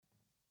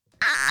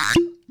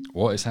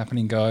What is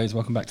happening, guys?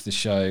 Welcome back to the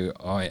show.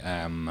 I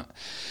am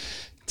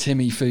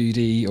Timmy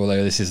Foodie,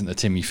 although this isn't a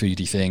Timmy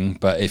Foodie thing,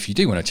 but if you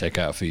do want to check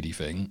out a foodie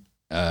thing,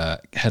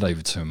 head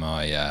over to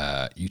my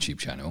YouTube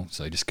channel.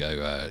 So just go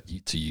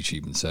to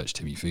YouTube and search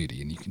Timmy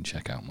Foodie and you can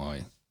check out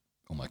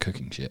all my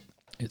cooking shit.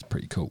 It's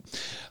pretty cool.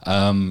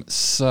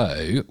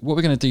 So what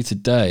we're going to do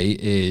today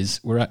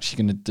is we're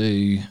actually going to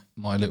do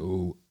my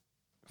little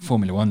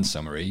Formula One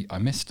summary. I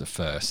missed the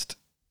first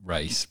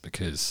race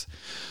because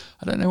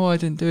I don't know why I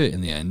didn't do it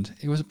in the end.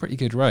 It was a pretty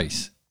good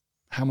race.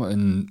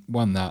 Hamilton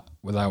won that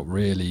without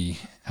really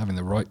having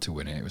the right to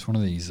win it. It was one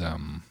of these, it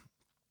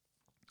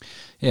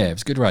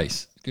was a good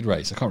race. Good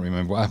race. I can't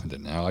remember what happened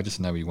in it now. I just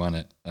know he won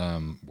it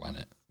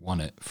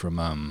from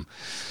a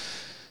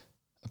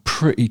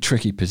pretty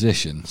tricky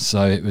position.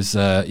 So it was,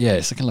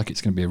 it's looking like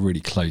it's going to be a really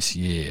close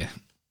year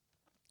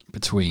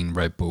between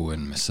Red Bull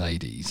and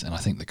Mercedes. And I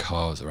think the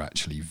cars are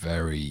actually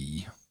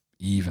very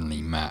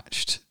evenly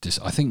matched.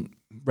 I think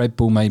Red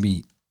Bull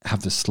maybe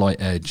have the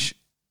slight edge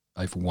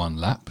over one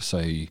lap, so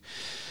I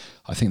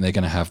think they're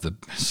going to have the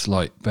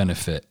slight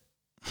benefit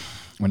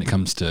when it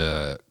comes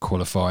to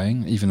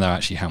qualifying, even though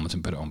actually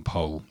Hamilton put it on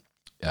pole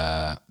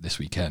this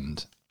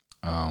weekend.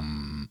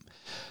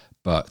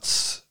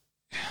 But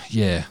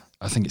yeah,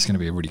 I think it's going to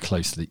be a really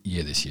close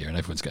year this year, and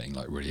everyone's getting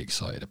like really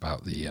excited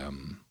about the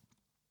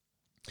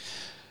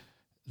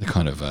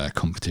kind of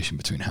competition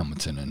between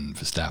Hamilton and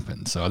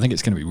Verstappen. So I think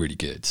it's going to be really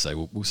good.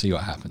 So we'll see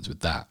what happens with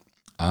that.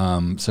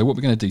 So what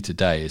we're going to do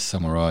today is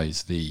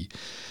summarise the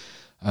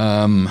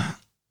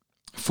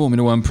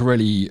Formula One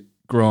Pirelli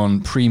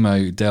Gran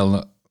Premio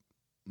del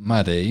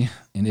Made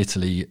in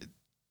Italy,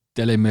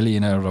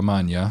 dell'Emilia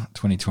Romagna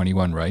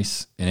 2021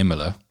 race in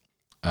Imola.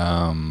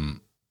 That's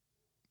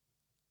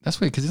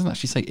weird because it doesn't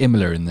actually say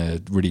Imola in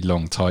the really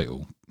long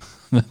title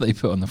that they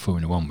put on the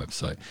Formula One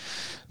website.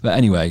 But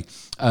anyway,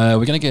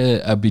 we're going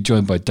to be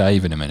joined by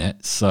Dave in a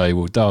minute, so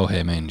we'll dial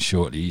him in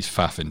shortly. He's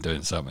faffing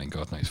doing something,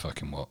 God knows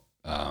fucking what.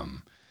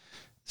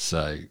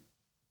 So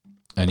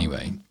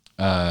anyway,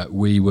 I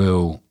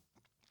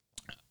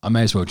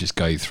may as well just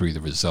go through the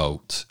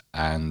result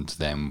and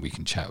then we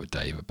can chat with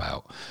Dave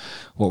about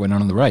what went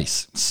on in the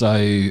race.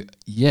 So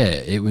yeah,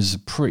 it was a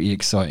pretty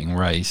exciting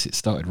race. It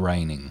started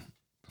raining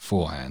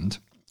beforehand.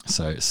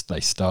 So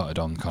they started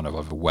on kind of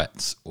either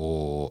wets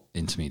or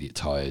intermediate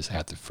tyres. They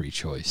had the free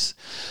choice.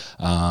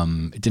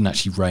 It didn't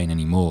actually rain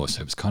anymore, so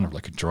it was kind of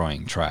like a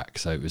drying track.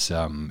 So it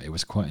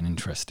was quite an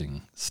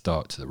interesting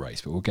start to the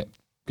race, but we'll get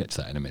to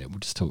that in a minute. We'll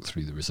just talk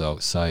through the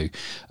results. So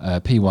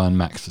P1,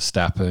 Max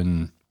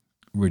Verstappen,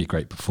 really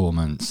great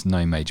performance,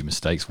 no major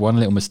mistakes. One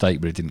little mistake,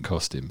 but it didn't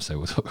cost him, so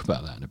we'll talk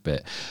about that in a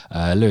bit.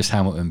 Lewis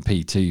Hamilton,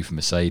 P2 for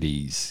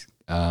Mercedes.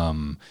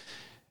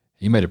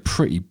 He made a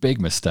pretty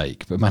big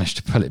mistake, but managed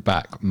to pull it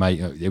back.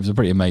 It was a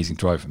pretty amazing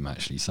drive from him,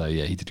 actually. So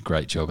yeah, he did a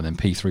great job. And then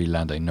P3,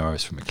 Lando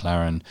Norris from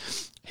McLaren.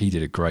 He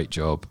did a great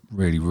job.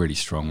 Really, really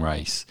strong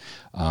race.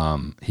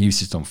 He was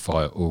just on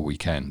fire all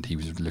weekend. He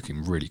was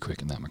looking really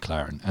quick in that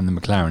McLaren. And the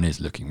McLaren is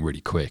looking really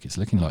quick. It's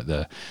looking like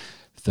the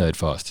third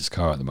fastest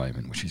car at the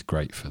moment, which is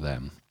great for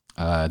them.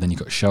 Then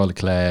you've got Charles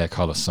Leclerc,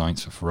 Carlos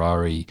Sainz for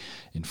Ferrari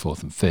in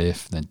 4th and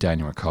 5th. Then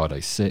Daniel Ricciardo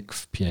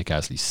 6th, Pierre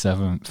Gasly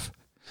 7th.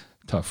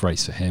 Tough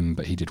race for him,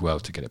 but he did well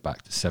to get it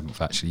back to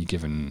 7th, actually,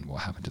 given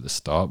what happened to the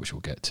start, which we'll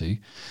get to.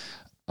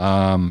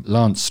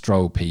 Lance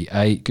Stroll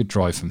P8, good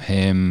drive from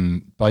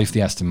him. Both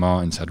the Aston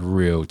Martins had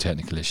real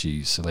technical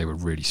issues, so they were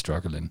really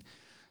struggling.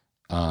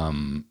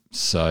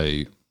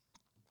 So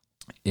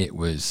it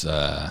was,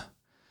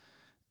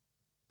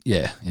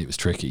 it was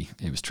tricky.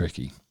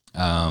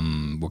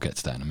 We'll get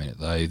to that in a minute,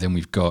 though. Then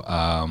we've got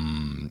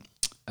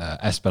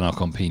Esteban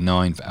Ocon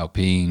P9 for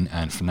Alpine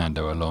and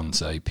Fernando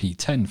Alonso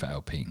P10 for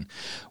Alpine,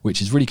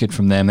 which is really good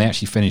from them. They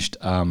actually finished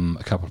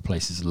a couple of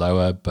places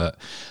lower, but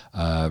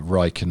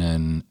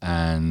Raikkonen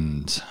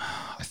and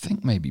I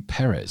think maybe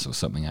Perez or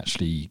something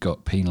actually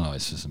got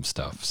penalised for some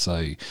stuff.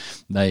 So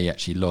they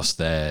actually lost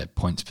their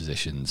points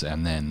positions,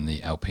 and then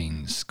the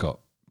Alpines got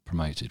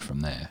promoted from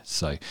there.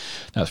 So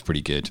that was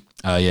pretty good.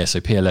 So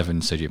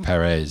P11 Sergio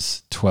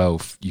Perez,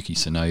 12th Yuki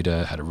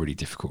Tsunoda, had a really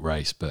difficult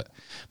race but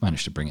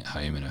managed to bring it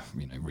home in a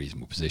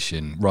reasonable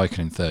position.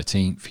 Raikkonen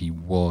 13th, he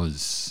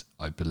was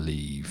I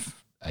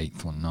believe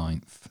 8th or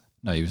 9th.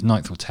 No, he was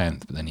 9th or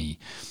 10th, but then he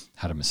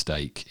had a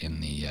mistake in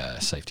the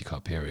safety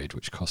car period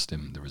which cost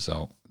him the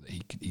result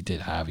he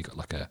got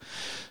like a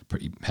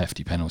pretty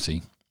hefty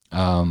penalty.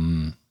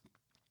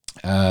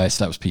 So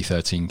that was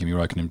P13, Kimi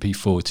Raikkonen.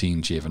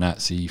 P14,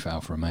 Giovinazzi for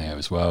Alfa Romeo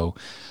as well.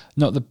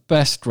 Not the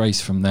best race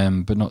from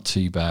them, but not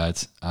too bad.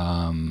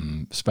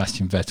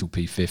 Sebastian Vettel,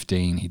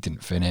 P15, he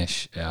didn't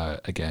finish.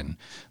 Again,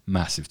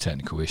 massive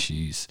technical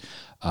issues.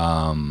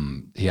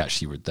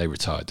 They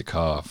retired the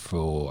car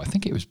for, I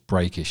think it was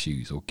brake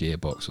issues or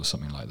gearbox or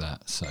something like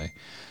that. So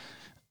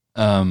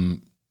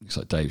looks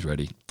like Dave's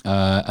ready.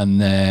 And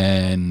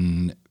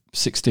then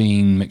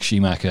 16, Mick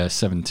Schumacher,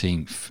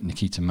 17th,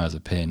 Nikita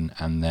Mazepin,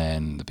 and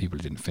then the people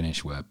who didn't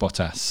finish were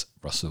Bottas,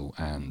 Russell,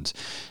 and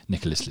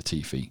Nicholas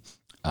Latifi.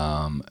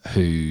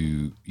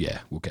 who,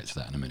 we'll get to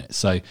that in a minute.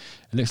 So it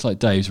looks like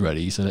Dave's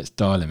ready, so let's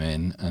dial him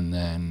in, and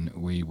then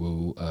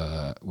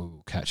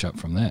we'll catch up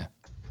from there.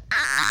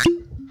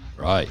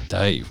 Right,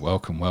 Dave,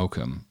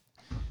 welcome.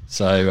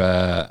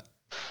 So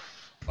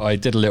I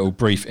did a little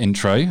brief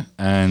intro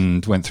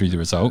and went through the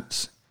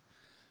results.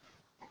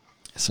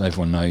 So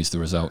everyone knows the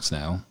results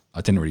now.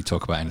 I didn't really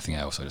talk about anything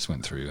else. I just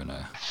went through and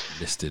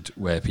listed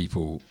where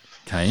people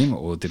came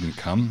or didn't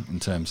come in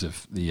terms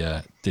of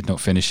the did not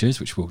finishes,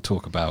 which we'll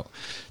talk about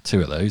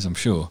 2 of those, I'm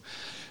sure.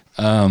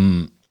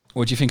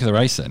 What do you think of the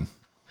race then?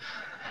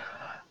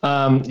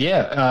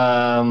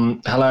 Hello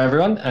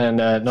everyone,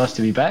 and nice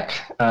to be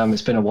back.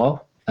 It's been a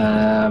while.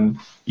 Well,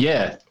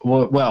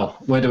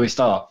 where do we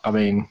start? I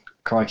mean,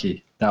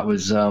 crikey, that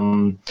was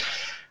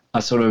I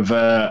sort of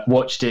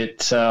watched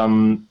it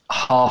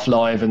half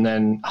live and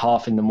then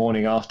half in the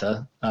morning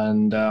after,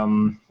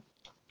 and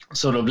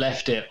sort of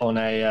left it on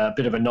a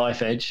bit of a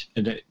knife edge,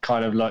 and it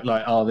kind of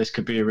like oh, this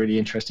could be a really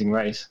interesting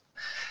race.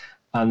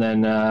 And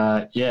then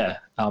I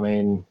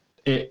mean,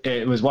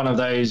 it was one of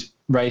those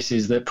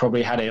races that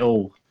probably had it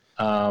all.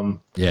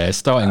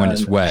 Starting when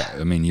it's wet,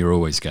 I mean, you're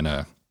always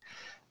gonna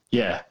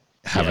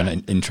have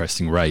an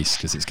interesting race,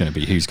 because it's going to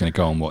be who's going to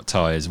go on what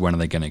tyres, when are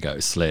they going to go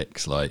to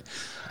slicks,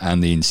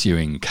 and the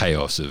ensuing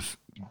chaos of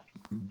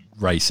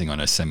racing on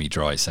a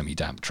semi-dry,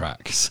 semi-damp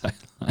track. So,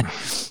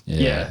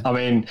 I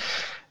mean,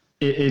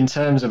 in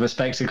terms of a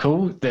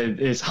spectacle,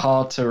 it's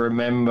hard to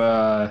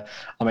remember.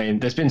 I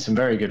mean, there's been some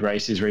very good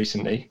races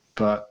recently,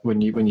 but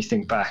when you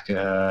think back,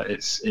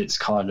 it's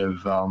kind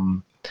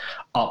of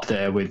up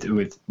there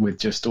with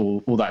just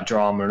all that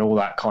drama and all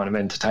that kind of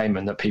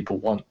entertainment that people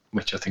want,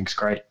 which I think is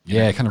great.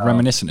 Yeah, kind of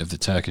reminiscent of the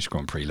Turkish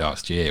Grand Prix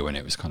last year, when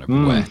it was kind of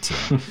wet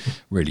and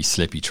really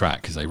slippy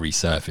track because they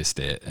resurfaced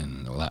it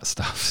and all that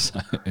stuff. So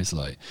it was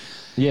like,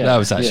 that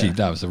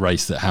was a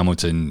race that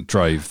Hamilton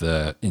drove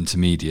the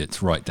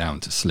intermediates right down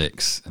to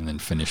slicks and then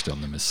finished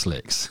on them as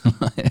slicks.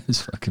 It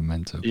was fucking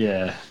mental.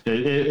 Yeah,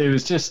 it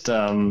was just,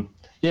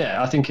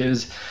 I think it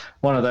was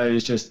one of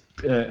those just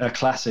a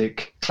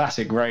classic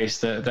race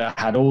that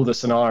had all the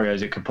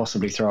scenarios it could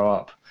possibly throw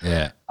up.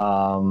 Yeah.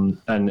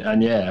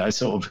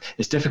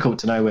 It's difficult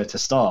to know where to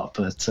start,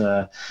 but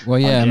I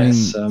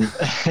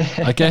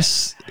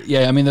guess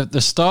the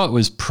start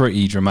was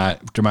pretty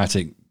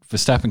dramatic.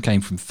 Verstappen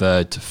came from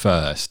third to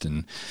first,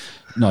 and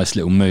nice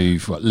little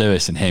move.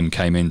 Lewis and him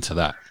came into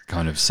that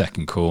kind of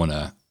second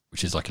corner,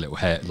 which is like a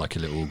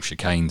little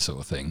chicane sort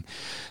of thing.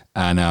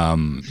 And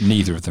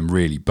neither of them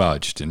really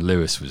budged, and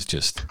Lewis was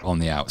just on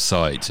the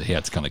outside, so he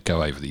had to kind of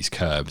go over these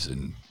curbs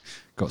and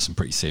got some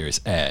pretty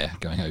serious air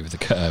going over the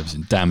curbs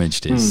and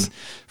damaged his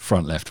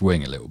front left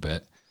wing a little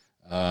bit.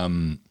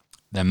 Then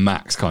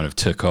Max kind of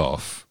took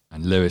off,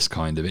 and Lewis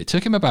it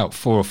took him about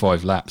 4 or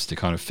 5 laps to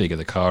kind of figure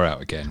the car out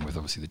again, with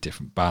obviously the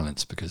different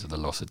balance because of the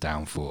loss of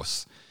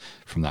downforce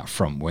from that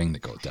front wing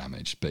that got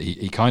damaged. But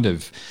he kind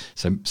of,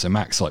 so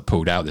Max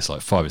pulled out this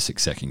 5 or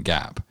 6 second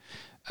gap,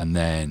 and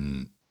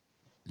then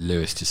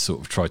Lewis just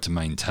sort of tried to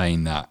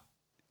maintain that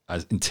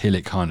until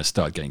it kind of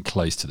started getting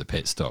close to the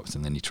pit stops,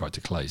 and then he tried to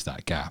close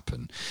that gap,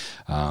 and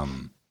so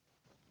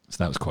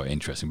that was quite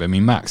interesting. But I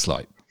mean, Max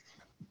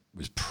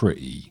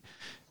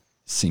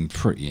seemed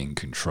pretty in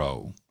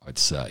control, I'd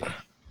say.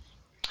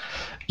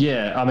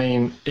 Yeah, I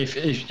mean,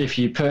 if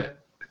you put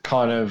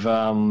kind of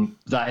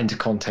that into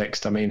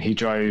context, I mean, he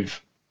drove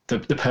the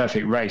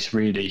perfect race,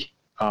 really.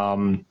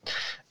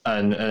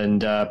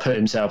 And put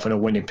himself in a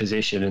winning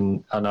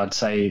position, and I'd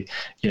say,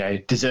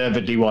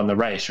 deservedly won the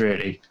race,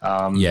 really.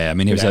 I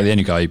mean, he was the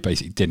only guy who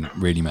basically didn't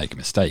really make a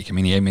mistake. I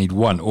mean, he made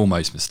one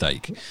almost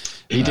mistake.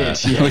 He did,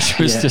 which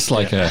was just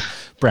a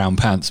brown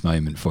pants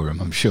moment for him,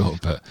 I'm sure.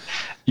 But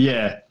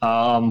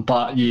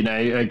but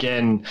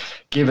again,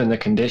 given the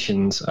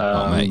conditions,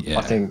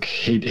 I think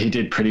he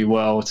did pretty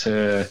well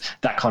to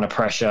that kind of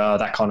pressure,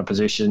 that kind of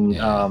position.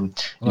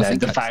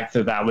 The fact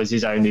that was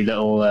his only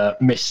little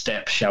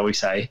misstep, shall we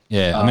say?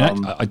 Yeah, I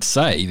mean, I'd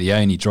say the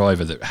only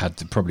driver that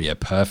had probably a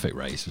perfect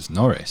race was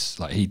Norris.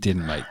 He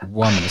didn't make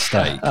one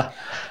mistake.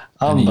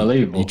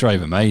 Unbelievable. He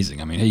drove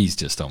amazing. I mean, he's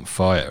just on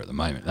fire at the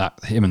moment.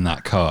 Him and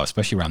that car,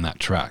 especially around that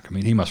track. I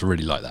mean, he must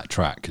really like that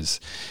track, because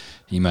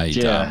he made.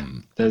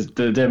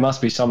 There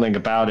must be something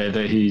about it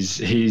that he's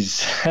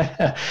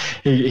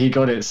he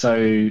got it.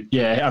 So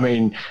I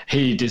mean,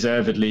 he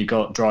deservedly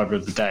got driver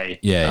of the day.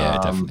 Yeah,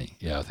 definitely.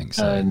 Yeah, I think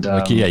so. And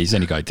he's the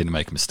only guy who didn't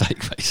make a mistake,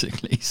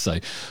 basically. So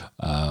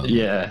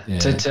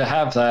to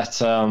have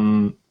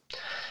that.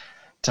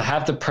 To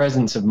have the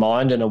presence of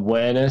mind and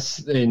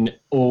awareness in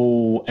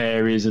all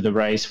areas of the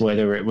race,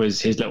 whether it was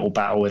his little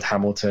battle with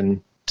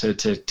Hamilton to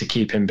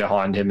keep him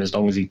behind him as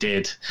long as he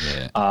did,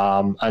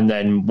 and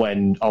then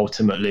when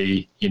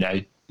ultimately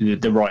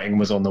the writing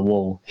was on the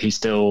wall. He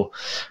still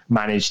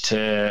managed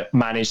to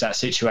manage that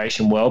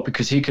situation well,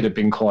 because he could have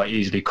been quite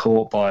easily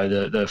caught by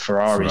the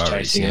Ferraris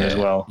chasing him as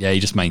well. Yeah, he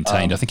just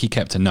maintained. I think he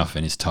kept enough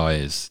in his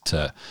tyres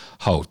to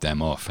hold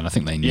them off, and I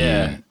think they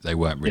knew they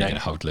weren't really going to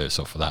hold Lewis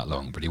off for that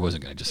long, but he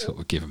wasn't going to just sort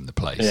of give him the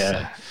place.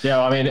 Yeah, so.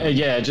 Yeah.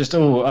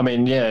 I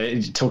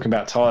mean, talking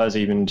about tyres,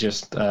 even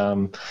just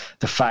the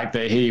fact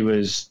that he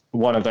was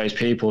one of those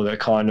people that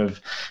kind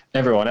of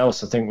everyone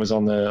else I think was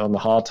on the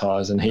hard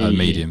tyres, and he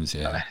mediums,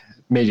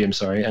 medium,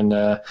 sorry, and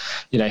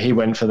he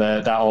went for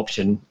that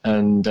option,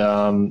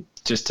 and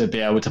just to be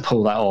able to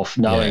pull that off,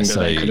 knowing that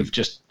they could have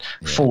just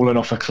fallen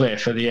off a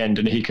cliff at the end,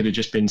 and he could have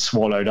just been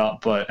swallowed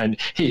up. And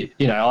he,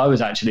 I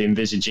was actually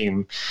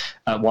envisaging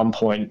at one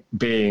point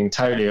being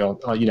totally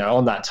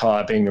on that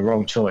tyre being the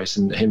wrong choice,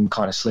 and him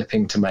kind of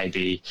slipping to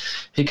maybe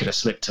he could have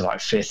slipped to like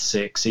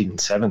 5th, 6th, even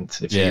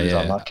 7th if he was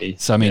unlucky.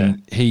 So I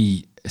mean,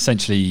 he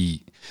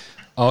essentially,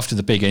 after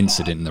the big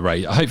incident in the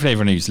race, hopefully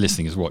everyone who's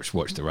listening has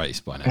watched the race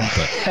by now,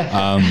 but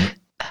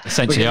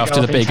essentially after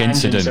the big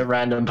incident at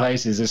random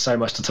places, there's so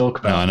much to talk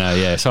about. No, I know,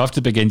 yeah. So after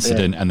the big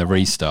incident and the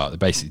restart, they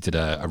basically did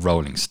a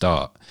rolling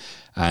start,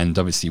 and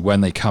obviously when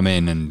they come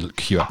in and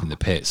queue up in the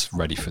pits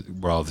ready for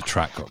while the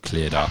track got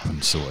cleared up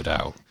and sorted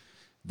out,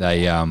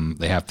 they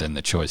have then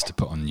the choice to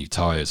put on new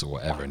tyres or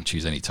whatever and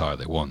choose any tyre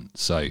they want.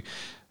 So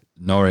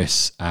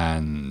Norris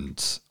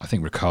and I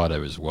think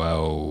Ricciardo as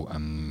well.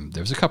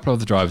 There was a couple of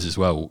other drivers as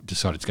well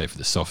decided to go for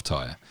the soft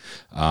tyre,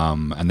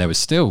 and there was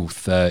still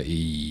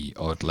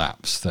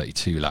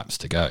 32 laps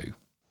to go.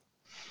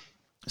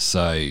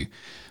 So it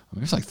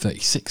was like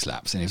 36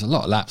 laps, and there's a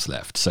lot of laps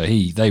left. So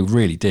they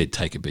really did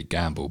take a big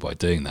gamble by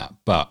doing that,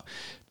 but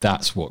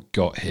that's what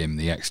got him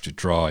the extra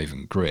drive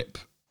and grip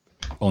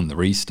on the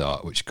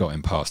restart, which got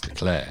him past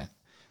Leclerc,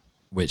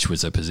 which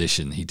was a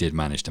position he did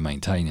manage to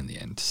maintain in the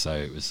end. So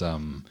it was,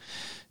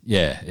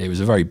 it was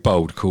a very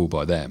bold call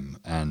by them,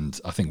 and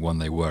I think one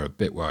they were a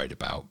bit worried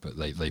about, but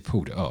they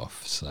pulled it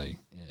off. So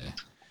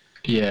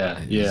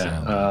I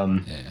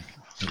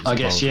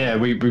guess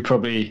we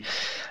probably,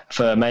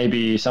 for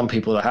maybe some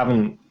people that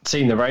haven't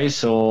seen the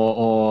race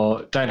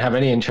or don't have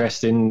any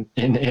interest in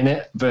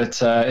it,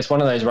 but it's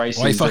one of those races.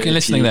 Why are you fucking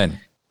listening then?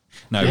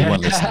 No, we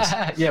want listeners.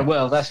 Yeah,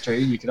 well, that's true.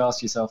 You could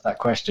ask yourself that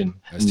question.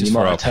 It's just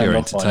for our pure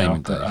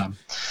entertainment.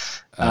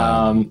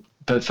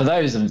 But for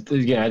those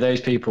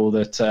those people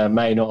that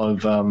may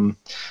not have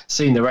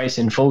seen the race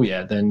in full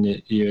yet,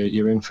 then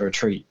you're in for a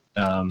treat.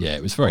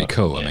 It was very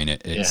cool. I mean,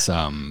 it's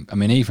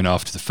even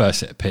after the first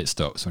set of pit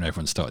stops, when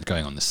everyone started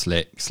going on the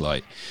slicks,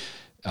 like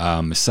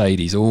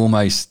Mercedes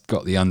almost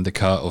got the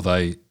undercut,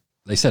 although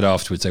they said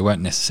afterwards they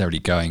weren't necessarily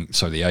going.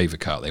 Sorry, the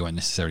overcut. They weren't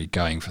necessarily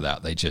going for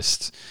that. They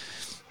just.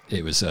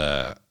 It was,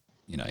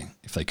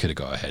 if they could have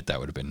got ahead, that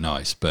would have been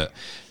nice. But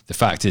the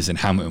fact is,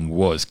 Hamilton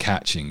was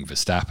catching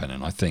Verstappen,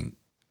 and I think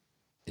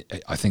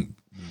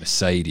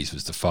Mercedes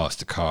was the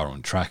faster car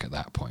on track at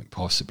that point,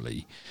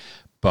 possibly.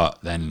 But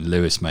then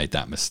Lewis made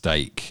that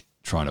mistake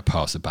trying to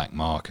pass a back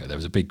marker. There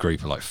was a big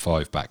group of like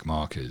 5 back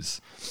markers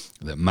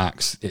that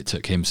Max, it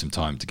took him some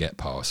time to get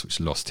past, which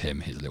lost him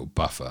his little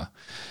buffer.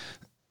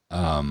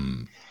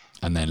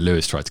 And then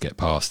Lewis tried to get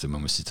past him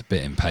and was just a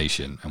bit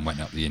impatient and went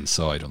up the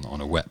inside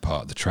on a wet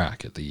part of the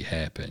track at the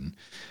hairpin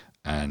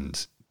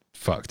and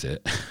fucked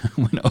it.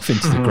 Went off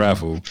into the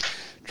gravel,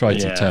 tried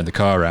to turn the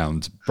car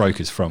around, broke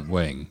his front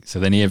wing. So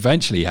then he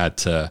eventually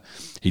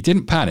he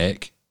didn't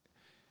panic.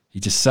 He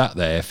just sat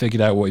there,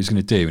 figured out what he was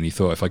going to do, and he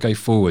thought, if I go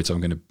forwards,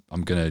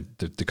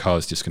 the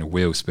car's just going to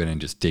wheel spin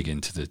and just dig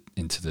into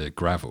the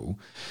gravel.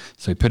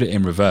 So he put it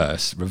in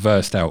reverse,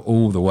 reversed out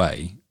all the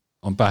way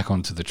back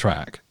onto the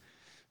track.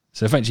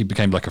 So eventually it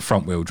became like a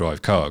front-wheel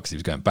drive car because he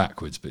was going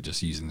backwards, but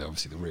just using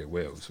obviously the rear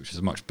wheels, which is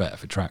much better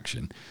for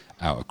traction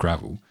out of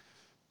gravel.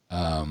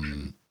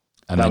 And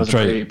that was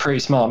a pretty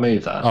smart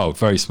move, that. Oh,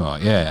 very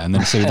smart, yeah. And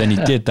then he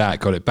did that,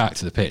 got it back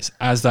to the pits.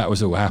 As that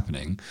was all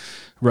happening,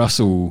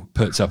 Russell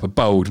puts up a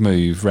bold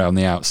move round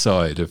the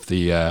outside of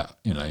the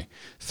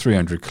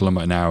 300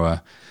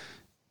 km/h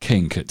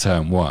kink at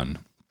turn 1,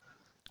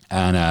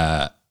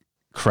 and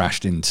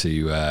crashed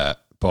into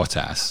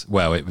Bottas.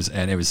 Well, it was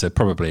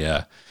probably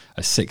a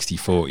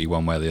 60-40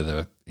 one way or the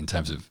other in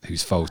terms of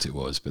whose fault it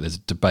was, but there's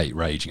a debate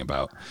raging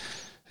about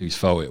whose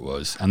fault it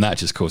was, and that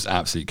just caused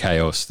absolute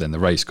chaos. Then the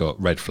race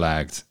got red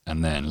flagged,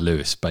 and then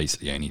Lewis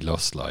basically only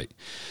lost he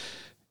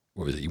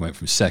went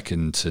from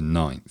 2nd to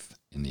 9th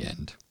in the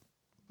end.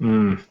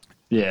 So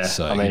he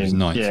was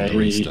 9th in the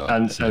restart,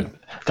 and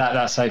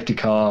that safety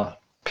car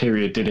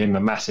period did him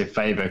a massive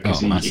favour because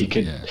he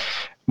could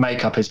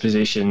make up his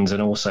positions,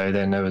 and also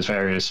then there was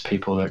various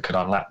people that could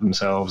unlap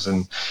themselves,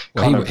 and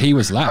he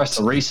was lapped. Press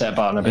the reset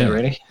button a bit,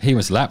 really. He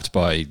was lapped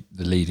by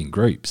the leading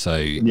group,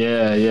 so he'd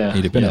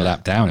have been a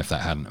lap down if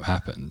that hadn't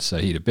happened. So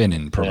he'd have been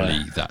in probably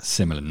that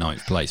similar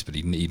 9th place, but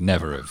he'd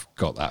never have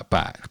got that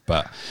back.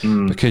 But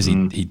because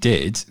he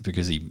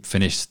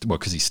finished,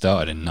 because he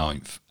started in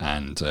 9th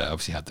and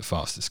obviously had the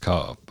fastest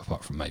car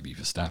apart from maybe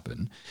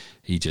Verstappen,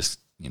 he just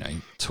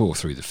tore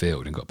through the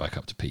field and got back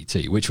up to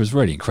PT, which was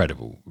really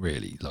incredible,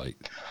 really.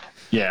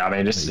 Yeah, I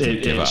mean, He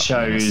didn't give it up.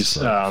 shows It's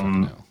like,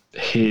 fucking hell.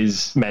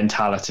 his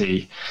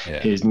mentality, Yeah.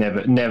 his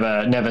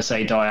never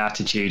say die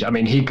attitude. I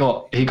mean, he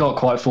got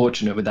quite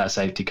fortunate with that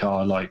safety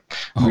car, like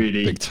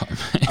really, big time.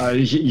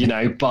 you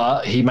know.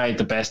 But he made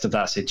the best of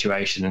that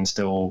situation and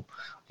still,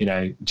 you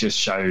know, just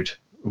showed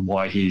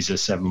why he's a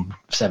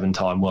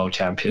seven-time world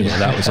champion. Yeah,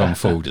 that was on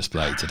full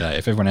display today.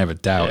 If everyone ever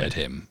doubted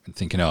him and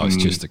thinking, oh, it's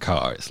just a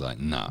car, it's like,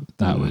 nah,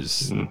 that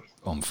was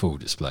on full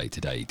display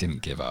today. He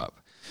didn't give up.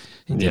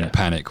 He didn't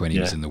panic when he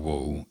was in the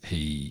wall.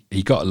 He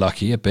got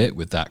lucky a bit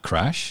with that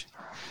crash.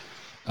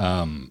 He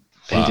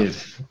did.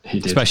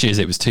 Especially as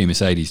it was two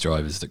Mercedes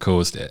drivers that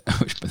caused it,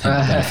 which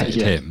benefited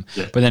him.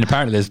 Yeah. But then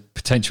apparently there's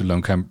potential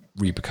long-term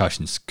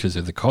repercussions because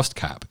of the cost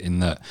cap, in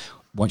that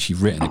once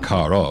you've written a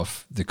car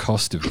off, the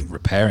cost of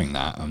repairing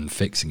that and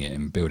fixing it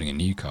and building a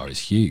new car is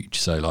huge.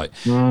 So like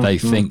they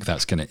think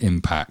that's going to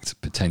impact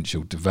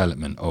potential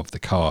development of the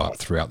car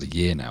throughout the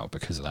year now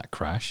because of that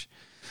crash.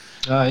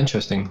 Oh,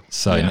 interesting.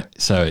 So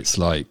it's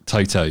like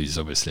Toto's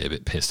obviously a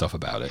bit pissed off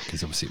about it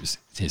because obviously it was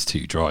his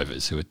two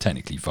drivers who were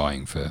technically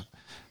vying for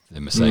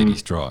the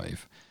Mercedes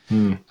drive.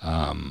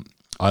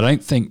 I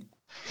don't think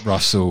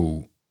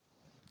Russell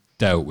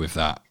dealt with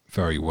that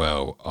very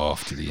well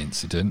after the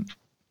incident.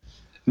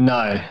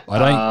 No, I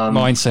don't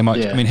mind so much.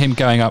 yeah. I mean, him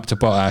going up to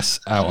Bottas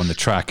out on the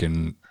track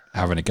and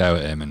having a go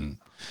at him, and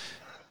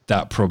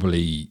that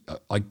probably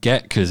I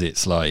get, because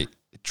it's like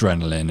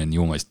adrenaline and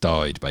you almost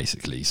died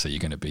basically, so you're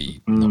going to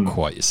be not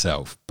quite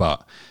yourself.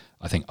 But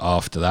I think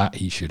after that,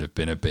 he should have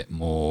been a bit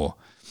more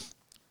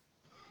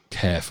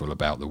careful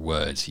about the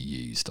words he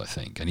used, I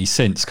think. And he's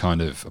since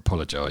kind of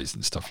apologised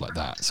and stuff like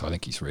that, so I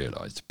think he's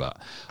realised.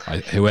 But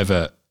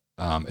whoever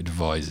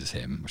advises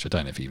him, which I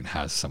don't know if he even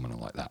has someone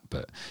like that,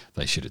 but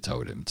they should have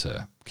told him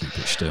to keep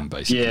it stum,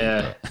 basically.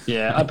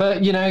 Yeah.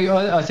 But you know,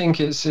 I think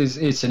it's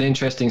an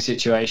interesting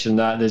situation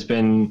that there's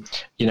been,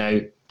 you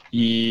know,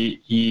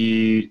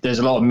 there's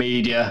a lot of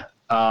media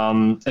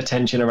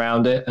attention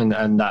around it,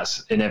 and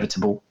that's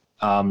inevitable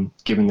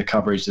given the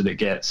coverage that it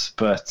gets.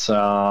 But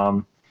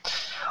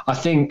I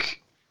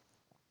think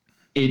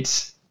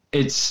it's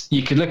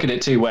you could look at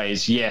it two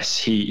ways. Yes,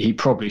 he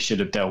probably should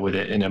have dealt with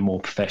it in a more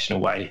professional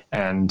way,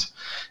 and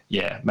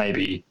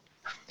maybe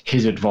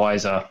his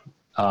advisor,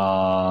 you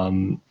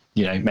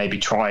know, maybe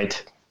tried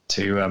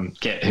to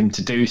get him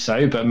to do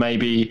so, but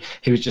maybe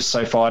he was just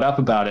so fired up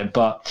about it.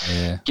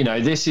 But you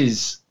know, this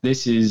is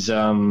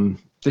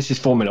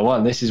Formula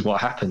One. This is what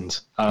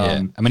happened.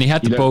 I mean, he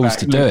had the balls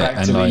to do it,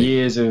 and to the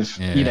years of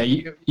you know,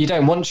 you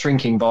don't want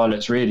shrinking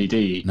violets, really, do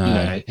you? No. You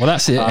know? Well,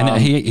 that's it.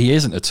 And he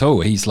isn't at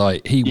all. He's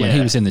like when he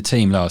was in the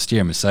team last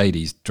year,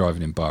 Mercedes,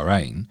 driving in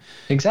Bahrain.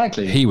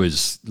 Exactly. He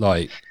was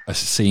like a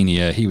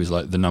senior. He was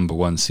like the number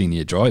one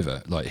senior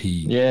driver. Like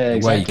the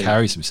way he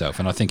carries himself,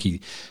 and I think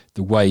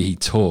the way he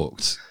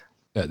talked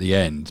at the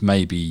end,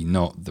 maybe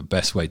not the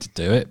best way to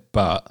do it,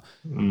 but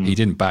he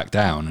didn't back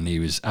down, and he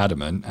was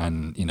adamant.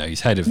 And you know,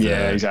 he's head of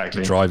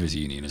the drivers'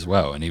 union as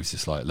well, and he was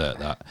just like, look,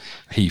 that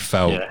he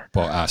felt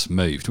Bottas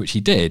moved, which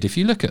he did. If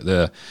you look at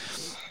the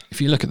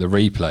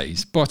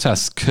replays,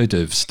 Bottas could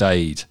have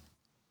stayed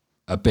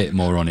a bit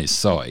more on his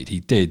side.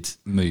 He did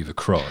move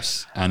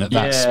across, and at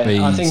that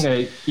speed, I think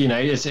that, you know,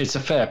 it's a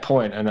fair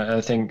point, and I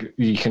think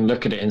you can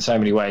look at it in so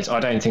many ways. I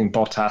don't think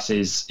Bottas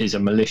is a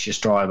malicious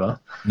driver.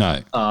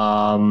 No.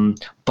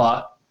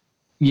 But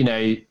you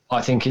know,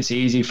 I think it's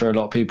easy for a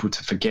lot of people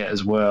to forget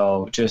as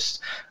well.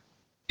 Just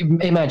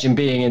imagine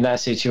being in that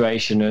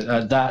situation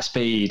at that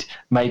speed,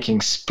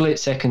 making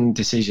split-second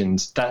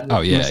decisions.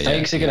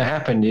 Mistakes are going to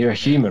happen. You're a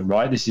human,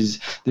 right? This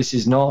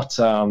is not.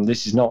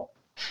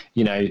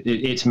 You know,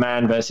 it's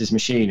man versus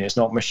machine. It's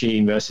not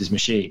machine versus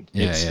machine.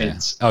 It's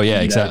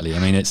exactly. I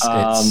mean,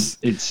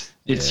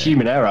 it's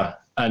human error,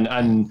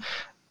 and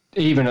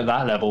even at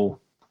that level,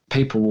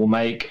 people will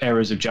make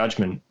errors of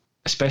judgment,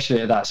 especially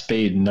at that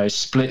speed and those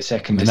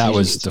split-second decisions. And that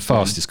was the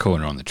fastest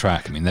corner on the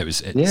track. I mean, that was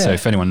so.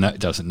 If anyone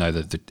doesn't know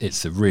that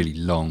it's a really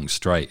long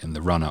straight, and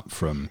the run up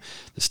from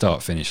the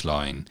start-finish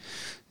line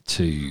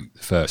to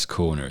the first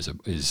corner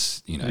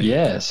is you know,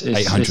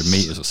 800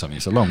 meters or something.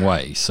 It's a long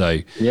way. So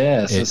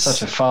it's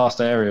such a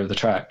fast area of the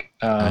track,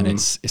 and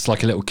it's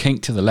like a little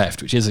kink to the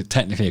left, which is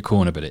technically a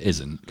corner, but it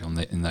isn't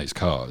in those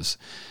cars.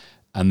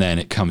 And then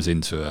it comes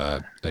into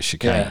a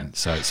chicane,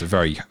 so it's a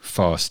very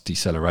fast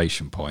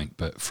deceleration point,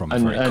 but from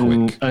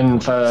very quick.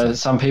 And for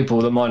some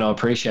people that might not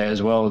appreciate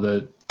as well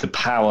the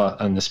power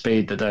and the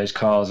speed that those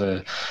cars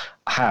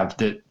have,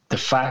 that the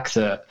fact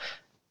that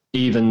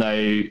even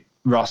though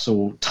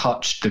Russell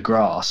touched the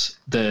grass,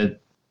 the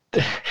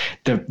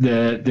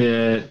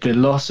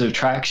loss of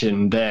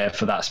traction there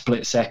for that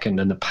split second,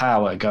 and the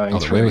power going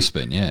through the wheel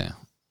spin,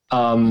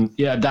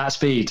 that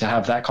speed, to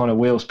have that kind of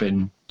wheel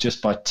spin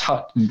just by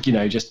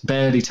just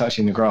barely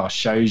touching the grass,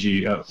 shows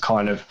you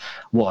kind of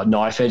what a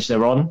knife edge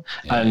they're on,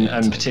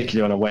 and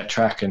particularly on a wet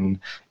track. And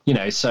you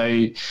know,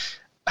 so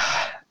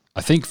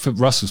I think for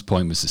Russell's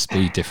point was the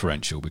speed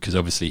differential, because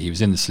obviously he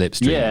was in the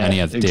slipstream and he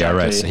had the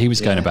exactly. DRS, so he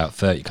was going about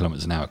 30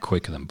 kilometres an hour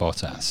quicker than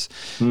Bottas.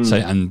 So,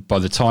 and by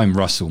the time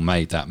Russell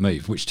made that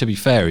move, which to be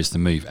fair is the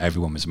move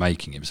everyone was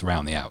making, it was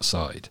around the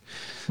outside.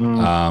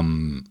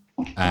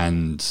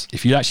 And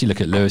if you actually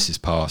look at Lewis's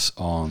pass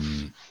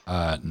on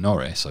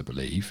Norris, I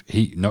believe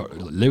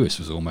Lewis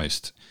was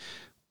almost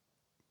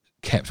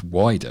kept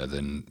wider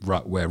than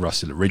where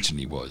Russell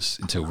originally was,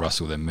 until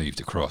Russell then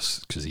moved across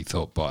because he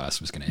thought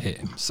Bottas was going to hit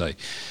him. So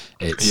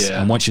it's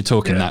and once you're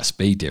talking that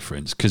speed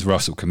difference, because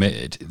Russell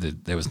committed,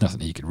 there was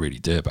nothing he could really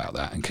do about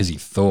that, and because he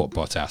thought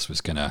Bottas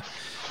was going to.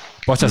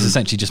 Bottas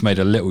essentially just made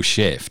a little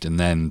shift, and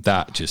then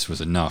that just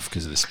was enough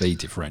because of the speed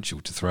differential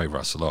to throw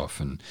Russell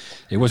off. And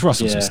it was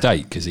Russell's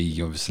mistake, because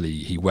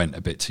he went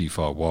a bit too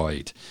far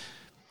wide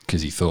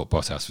because he thought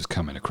Bottas was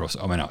coming across.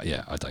 I mean,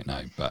 I don't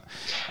know, but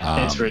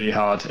it's really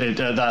hard.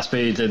 That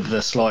speed,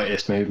 the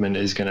slightest movement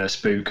is going to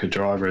spook a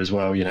driver as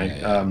well. You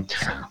know,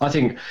 I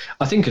think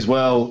as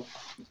well.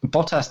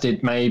 Bottas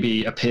did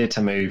maybe appear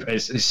to move.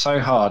 It's so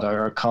hard.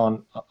 I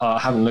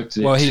haven't looked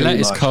at it. Well, he let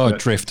his much, car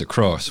drift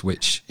across,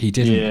 which he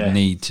didn't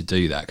need to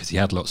do that because he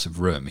had lots of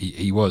room.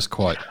 He was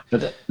quite.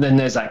 But then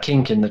there's that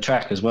kink in the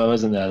track as well,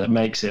 isn't there? That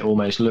makes it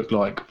almost look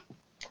like.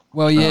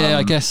 Well, yeah,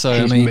 I guess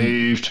so. He's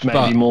moved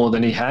maybe more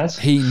than he has.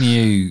 He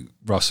knew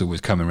Russell was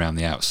coming around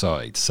the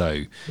outside,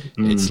 so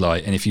it's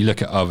like. And if you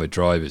look at other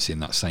drivers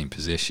in that same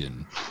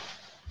position,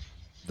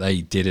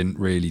 they didn't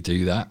really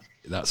do that.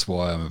 That's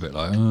why I'm a bit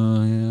like, I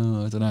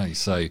don't know.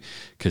 So,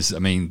 because I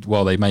mean,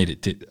 while they made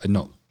it they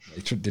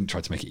didn't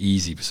try to make it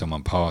easy for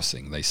someone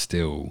passing. They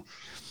still,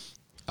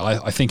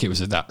 I think it was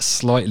that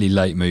slightly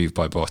late move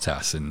by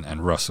Bottas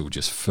and Russell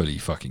just fully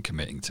fucking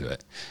committing to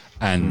it.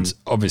 And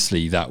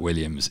obviously, that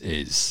Williams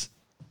is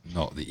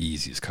not the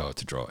easiest car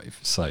to drive.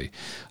 So,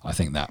 I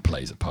think that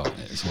plays a part in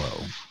it as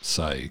well.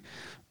 So,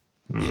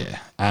 yeah,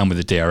 and with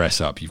the DRS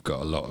up, you've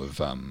got a lot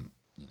of.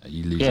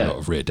 You lose a lot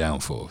of rear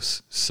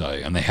downforce. So,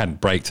 and they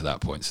hadn't braked to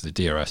that point, so the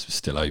DRS was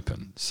still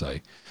open. So,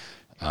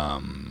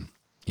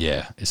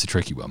 it's a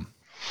tricky one.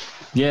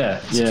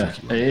 It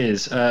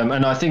is.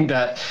 And I think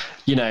that,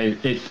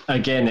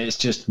 it's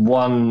just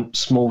one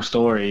small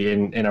story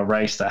in a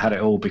race that had it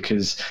all,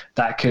 because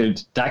that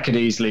could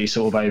easily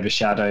sort of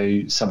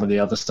overshadow some of the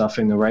other stuff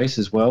in the race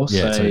as well.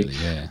 Yeah, so, totally,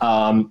 yeah.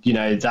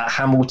 That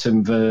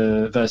Hamilton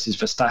versus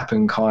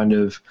Verstappen kind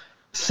of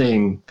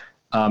thing,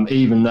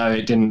 even though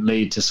it didn't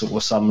lead to sort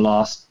of some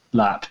last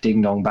lap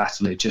ding dong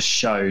battle, it just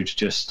showed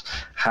just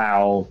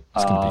how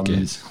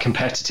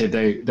competitive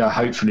they're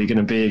hopefully going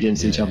to be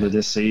against each other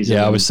this season.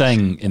 Yeah, I was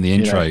saying in the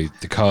intro,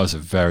 the cars are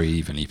very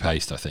evenly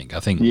paced. I think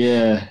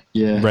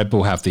Red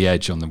Bull have the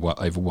edge on the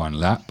over one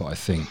lap, but I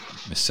think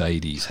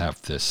Mercedes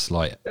have the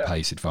slight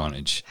pace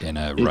advantage in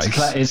a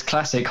race. It's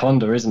classic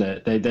Honda, isn't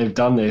it? They've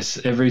done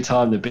this every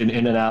time they've been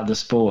in and out of the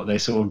sport. They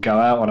sort of go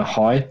out on a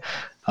high.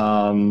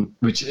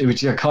 Which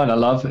I kind of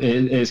love.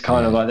 It's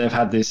kind of like they've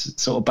had this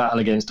sort of battle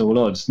against all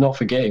odds, not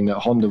forgetting that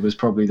Honda was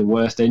probably the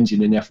worst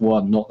engine in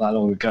F1 not that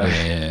long ago.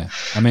 Yeah.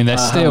 I mean, they're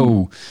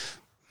still...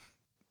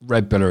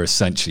 Red Bull are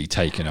essentially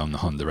taking on the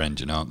Honda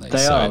engine, aren't they?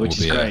 They are, which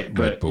is great.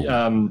 But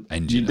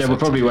there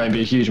probably won't be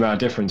a huge amount of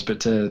difference,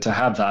 but to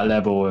have that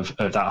level of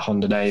that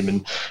Honda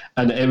name,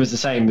 and it was the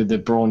same with the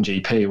Brawn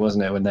GP,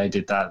 wasn't it, when they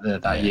did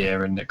that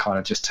year, and it kind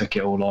of just took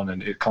it all on,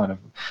 and it kind of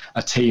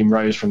a team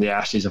rose from the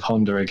ashes of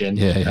Honda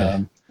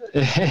again.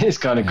 It's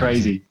kind of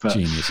crazy, but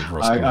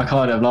I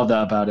kind of love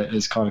that about it.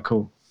 It's kind of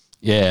cool.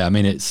 Yeah, I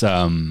mean, it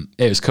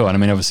was cool. And I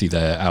mean, obviously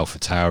the Alpha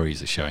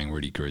Tauris are showing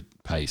really good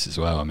pace as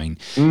well. I mean,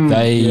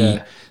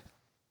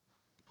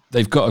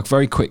 they've got a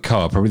very quick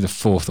car, probably the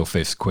fourth or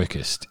fifth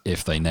quickest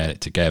if they nail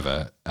it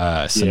together.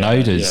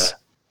 Tsunoda's,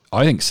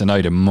 I think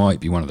Tsunoda might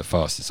be one of the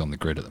fastest on the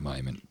grid at the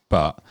moment,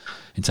 but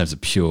in terms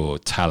of pure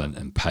talent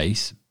and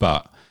pace,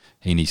 but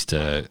he needs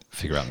to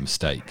figure out the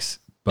mistakes.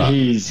 But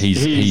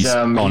he's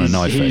on a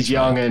knife edge. He's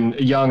young and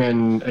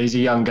he's a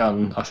young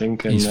gun, I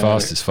think. And, he's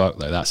fast as fuck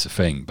though. That's the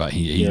thing. But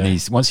he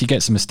needs, once he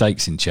gets the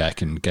mistakes in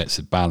check and gets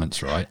the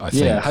balance right, I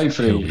think.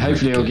 Hopefully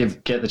he'll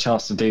get the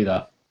chance to do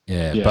that.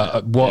 Yeah.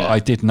 But what I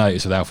did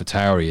notice with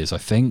AlphaTauri is I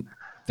think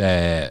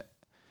they're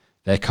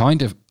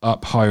kind of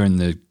up higher in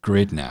the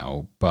grid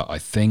now, but I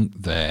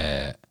think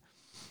their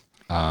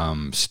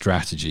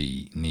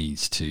strategy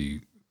needs to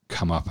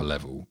come up a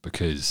level,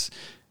 because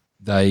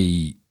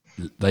they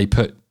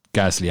put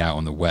Gasly out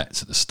on the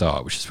wets at the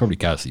start, which is probably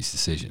Gasly's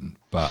decision,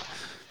 but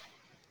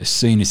as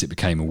soon as it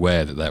became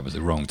aware that was the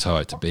wrong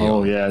tyre to be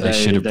on, they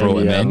should have brought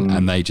him in,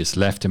 and they just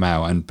left him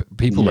out, and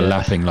people were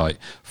lapping like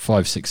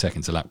 5-6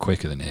 seconds a lap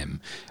quicker than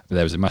him, but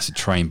there was a massive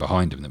train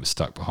behind him that was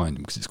stuck behind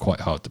him because it's quite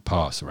hard to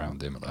pass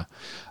around Imola,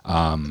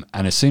 and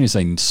as soon as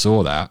they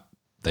saw that,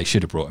 they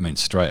should have brought him in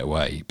straight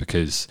away,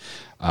 because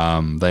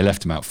They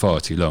left him out far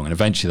too long, and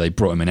eventually they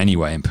brought him in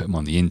anyway and put him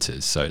on the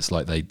inters. So it's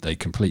like they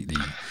completely,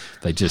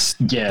 they just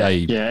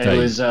it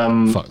was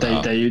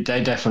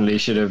they definitely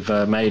should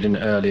have made an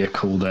earlier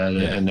call there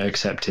and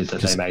accepted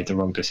that they made the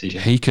wrong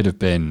decision. He could have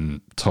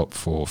been top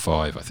 4 or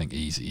 5, I think,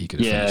 easy. He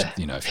could have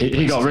finished,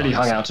 he got really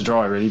hung out to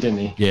dry, really, didn't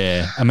he?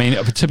 Yeah, I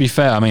mean, to be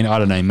fair, I mean, I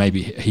don't know,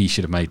 maybe he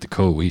should have made the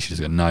call. He should have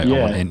said, no, I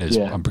want inters,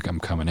 I'm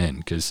coming in,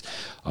 because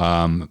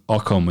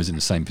Ocon was in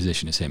the same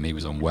position as him. He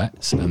was on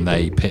wets, and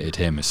they pitted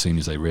him as soon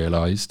as they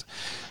realised,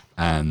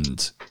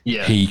 and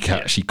he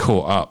actually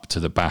caught up to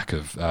the back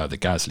of the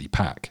Gasly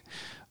pack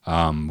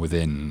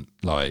within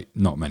like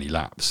not many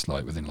laps,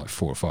 like within like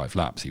 4 or 5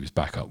 laps, he was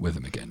back up with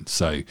them again.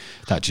 So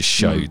that just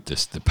showed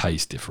the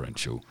pace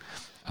differential.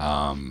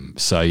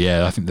 So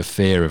yeah, I think the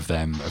fear of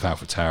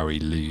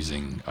AlphaTauri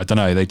losing, I don't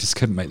know, they just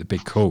couldn't make the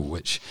big call,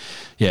 which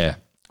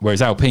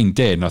whereas Alpine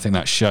did, and I think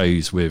that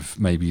shows with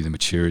maybe the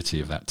maturity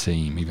of that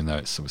team, even though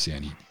it's obviously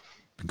only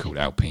been called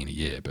Alpine a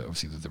year, but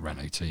obviously the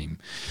Renault team,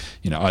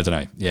 I don't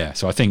know. Yeah,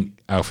 so I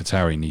think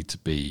AlphaTauri need to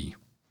be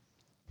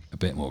a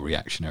bit more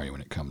reactionary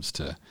when it comes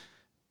to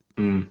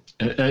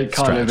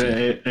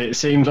it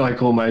seemed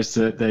like almost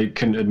that they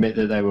couldn't admit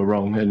that they were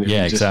wrong, and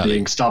just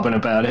being stubborn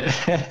about it.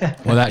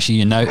 Well, actually,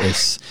 you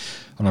notice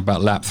on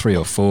about lap 3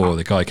 or 4,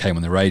 the guy came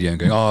on the radio and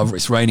going, "Oh,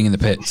 it's raining in the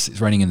pits. It's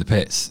raining in the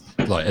pits,"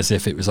 like as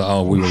if it was like,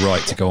 "Oh, we were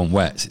right to go on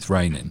wets. It's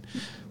raining."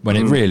 When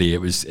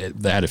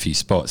they had a few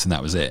spots and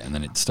that was it, and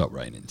then it stopped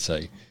raining. So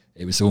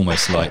it was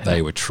almost like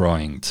they were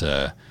trying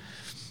to,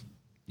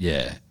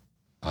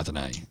 I don't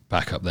know,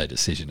 back up their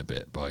decision a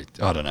bit by,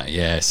 I don't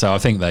know, so I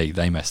think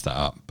they messed that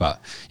up,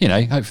 but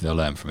hopefully they'll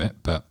learn from it.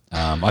 But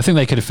I think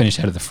they could have finished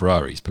ahead of the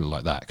Ferraris, put it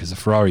like that, because the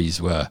Ferraris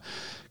were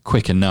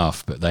quick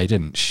enough, but they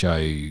didn't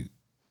show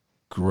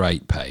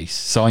great pace.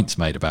 Sainz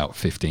made about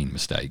 15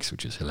 mistakes,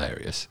 which is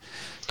hilarious,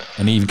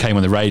 and he even came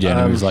on the radio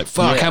and he was like,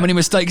 "Fuck, how many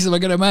mistakes am I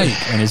going to make?"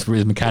 And his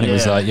mechanic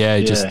was like,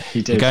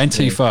 "You're going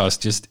too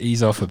fast, just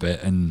ease off a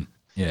bit and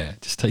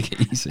just take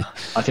it easy."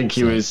 I think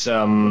he was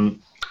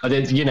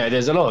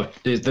there's a lot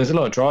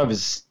of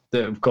drivers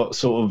that have got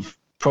sort of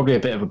probably a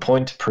bit of a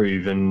point to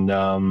prove, and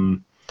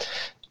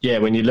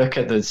when you look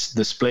at the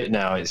split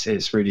now,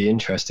 it's really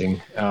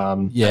interesting.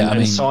 And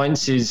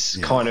Sainz is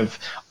kind of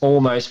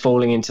almost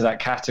falling into that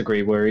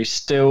category where he's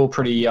still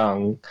pretty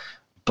young,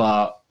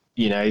 but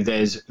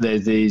there's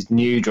these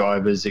new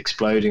drivers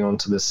exploding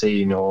onto the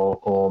scene,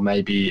 or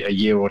maybe a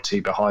year or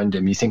two behind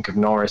him. You think of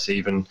Norris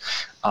even,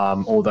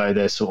 although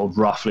they're sort of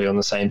roughly on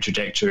the same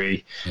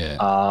trajectory.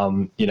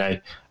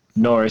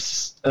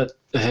 Norris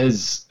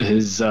has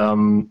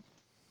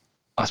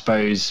I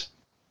suppose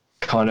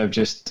kind of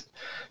just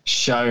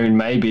shown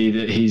maybe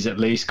that he's at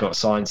least got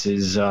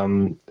Sainz's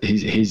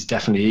he's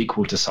definitely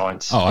equal to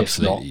Sainz. Oh,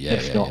 absolutely.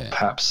 If not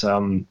perhaps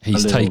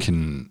he's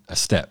taken a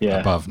step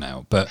above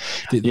now. But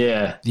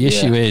the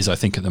issue is, I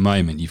think at the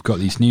moment you've got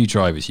these new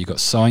drivers, you've got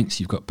Sainz,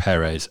 you've got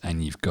Perez,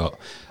 and you've got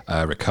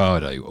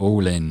Ricciardo,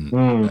 all in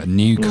a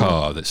new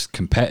car that's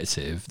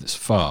competitive, that's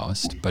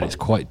fast, but it's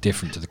quite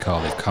different to the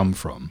car they've come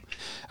from,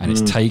 and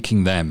it's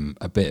taking them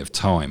a bit of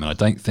time, and I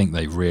don't think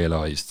they've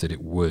realised that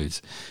it would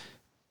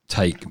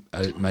take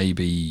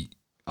maybe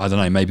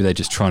they're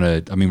just trying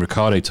to, I mean,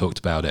 Ricciardo talked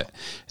about it.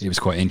 It was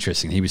quite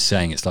interesting. He was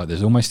saying it's like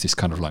there's almost this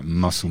kind of like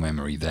muscle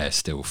memory there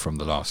still from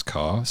the last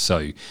car. So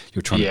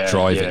you're trying to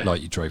drive it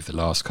like you drove the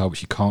last car,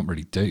 which you can't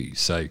really do.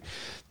 So,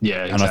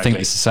 exactly. And I think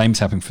it's the same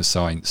happening for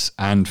Sainz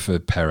and for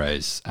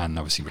Perez and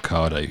obviously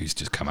Ricciardo, who's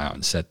just come out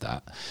and said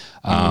that.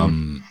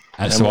 And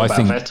so I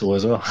think Vettel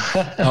as well.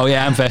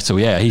 And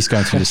Vettel, he's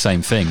going through the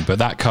same thing. But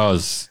that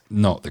car's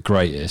not the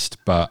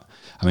greatest, but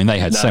I mean, they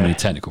had so many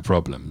technical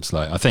problems.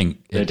 Like, I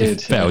think if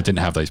Vettel didn't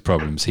have those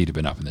problems, he'd have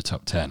been up in the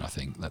top 10. I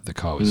think that the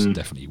car was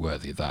definitely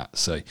worthy of that.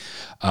 So,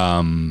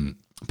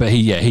 but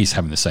he's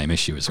having the same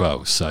issue as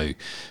well. So,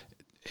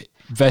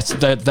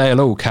 they'll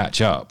all catch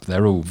up.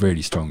 They're all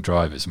really strong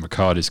drivers, and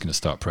Ricciardo's going to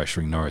start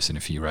pressuring Norris in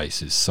a few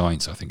races.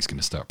 Sainz, I think, is going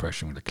to start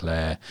pressuring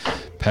Leclerc.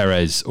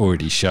 Perez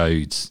already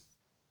showed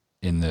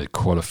in the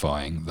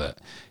qualifying that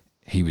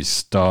he was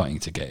starting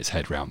to get his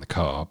head around the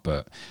car,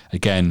 but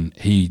again,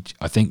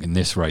 I think in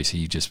this race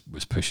he just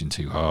was pushing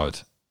too hard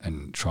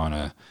and trying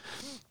to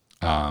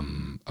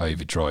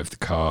overdrive the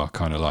car,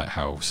 kind of like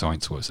how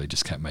Sainz was. They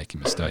just kept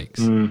making mistakes.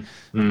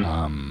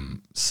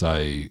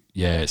 So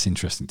it's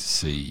interesting to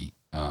see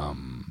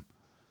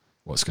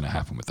what's going to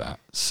happen with that.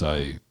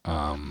 So,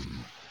 but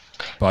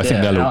I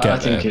think they'll all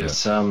get there. I think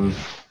it's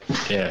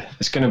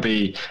going to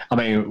be. I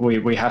mean,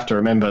 we have to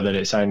remember that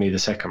it's only the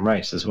second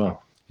race as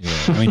well. Yeah,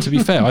 I mean, to be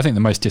fair, I think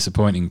the most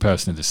disappointing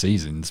person of the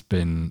season's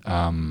been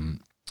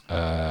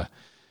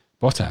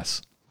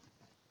Bottas.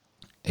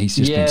 He's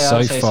just been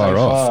so far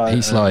off.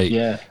 He's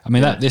I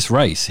mean, this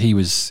race, he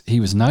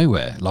was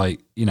nowhere.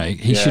 Like, he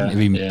shouldn't have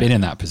even been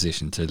in that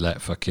position to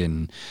let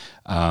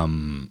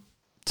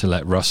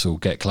Russell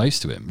get close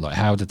to him. Like,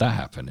 how did that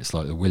happen? It's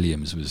like the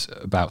Williams was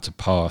about to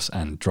pass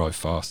and drive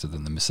faster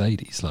than the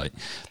Mercedes. Like,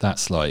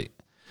 that's like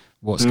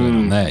what's going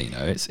on there.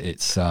 It's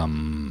It's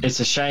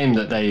a shame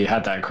that they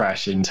had that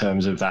crash in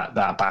terms of that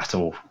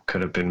battle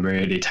could have been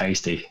really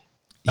tasty.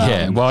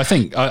 Well, I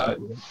think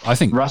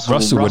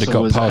Russell would have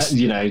got past.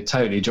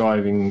 Totally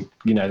driving.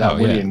 That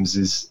Williams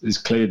is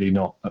clearly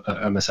not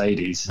a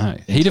Mercedes. No,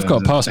 he'd have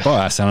got past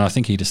Bottas, and I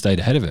think he'd have stayed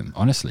ahead of him.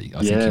 Honestly,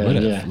 I think he would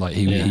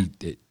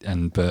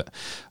have. But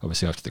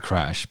obviously after the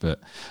crash. But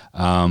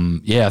I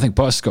think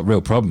Bottas has got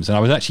real problems. And I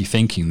was actually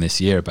thinking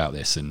this year about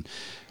this, and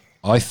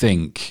I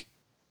think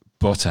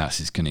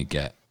Bottas is going to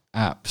get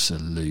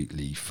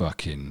absolutely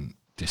fucking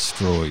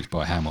destroyed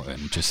by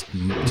Hamilton.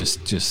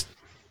 Just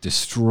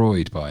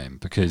destroyed by him,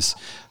 because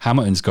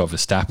Hamilton's got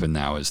Verstappen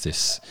now as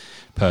this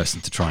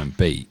person to try and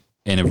beat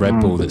in a Red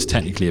Bull that's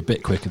technically a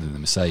bit quicker than the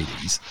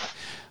Mercedes.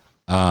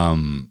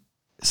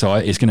 So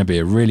it's going to be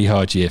a really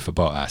hard year for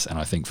Bottas, and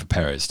I think for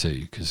Perez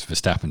too, because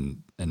Verstappen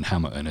and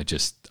Hamilton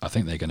I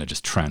think they're going to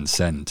just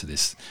transcend to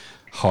this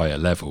higher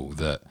level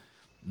that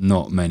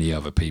not many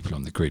other people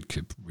on the grid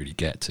could really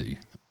get to.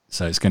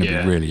 So it's going to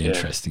be really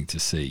interesting to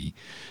see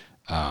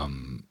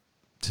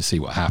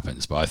what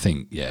happens. But I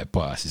think,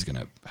 Bottas is going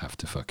to have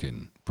to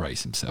fucking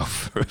brace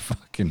himself for a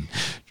fucking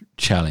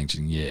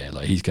challenging year.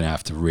 Like, he's going to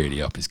have to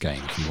really up his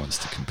game if he wants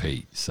to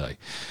compete. So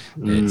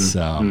it's it's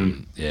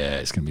going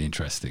to be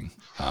interesting.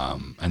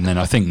 And then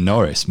I think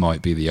Norris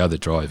might be the other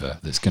driver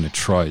that's going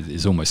to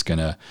is almost going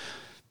to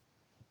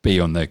be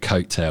on the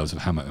coattails of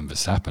Hamilton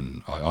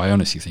Verstappen. I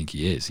honestly think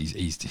he is.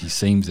 He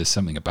seems, there's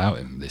something about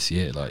him this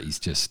year. Like, he's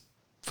just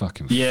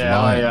fucking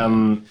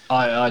flying.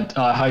 I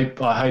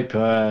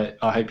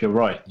hope you're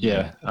right.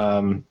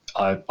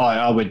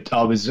 I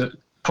was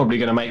probably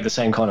going to make the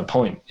same kind of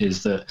point,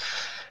 is that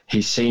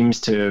he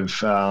seems to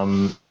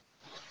have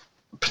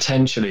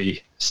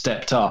potentially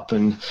stepped up,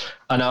 and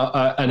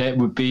it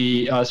would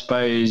be, I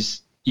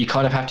suppose, you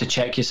kind of have to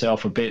check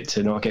yourself a bit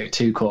to not get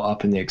too caught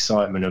up in the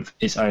excitement of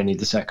it's only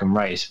the second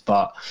race.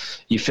 But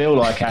you feel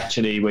like,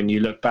 actually, when you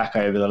look back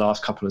over the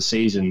last couple of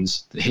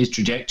seasons, his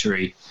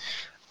trajectory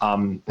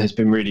has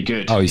been really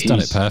good. Oh, he's done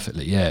it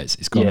perfectly. Yeah,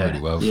 it's gone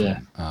really well for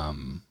him.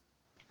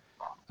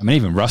 I mean,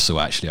 even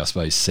Russell, actually, I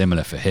suppose,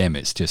 similar for him.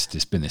 It's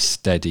been this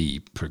steady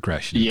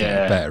progression,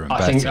 getting better and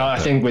better. I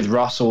think with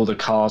Russell, the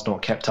car's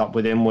not kept up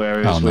with him,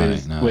 whereas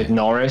with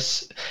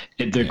Norris,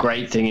 the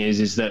great thing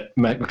is that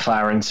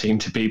McLaren seem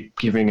to be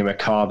giving him a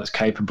car that's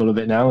capable of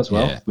it now as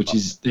well, which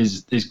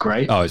is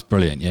great. Oh, it's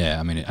brilliant, yeah.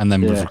 I mean, and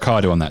then with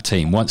Ricciardo on that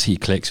team, once he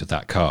clicks with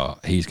that car,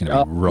 he's going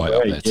to be right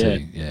up there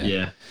too.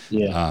 Yeah.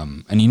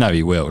 And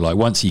he will. Like,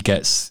 once he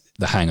gets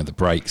the hang of the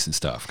brakes and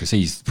stuff, because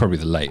he's probably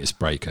the latest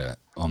braker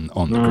on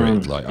the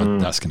grid. Like,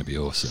 that's going to be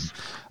awesome.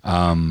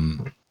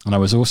 And I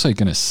was also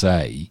going to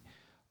say,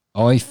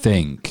 I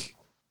think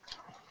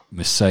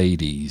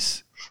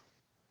Mercedes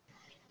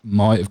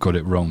might have got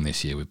it wrong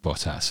this year with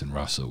Bottas and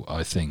Russell.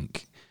 I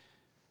think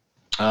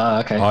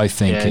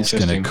it's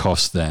going to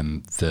cost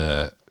them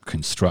the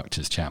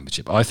Constructors'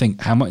 Championship. I think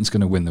Hamilton's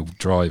going to win the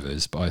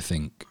drivers, but I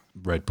think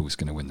Red Bull's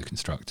going to win the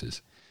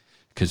Constructors,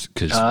 because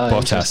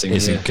Bottas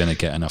isn't going to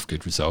get enough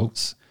good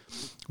results.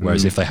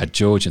 Whereas if they had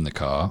George in the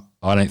car,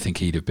 I don't think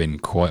he'd have been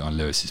quite on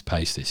Lewis's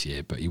pace this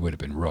year, but he would have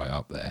been right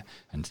up there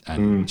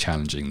and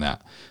challenging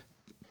that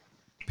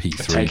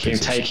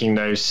P3 taking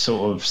those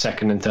sort of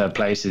second and third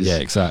places. Yeah,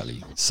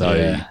 exactly.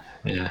 So,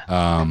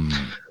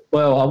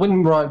 well, I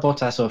wouldn't write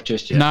Bottas off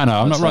just yet. No,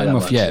 I'm not writing him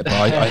off yet. But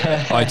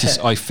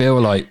I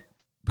feel like,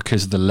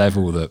 because of the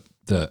level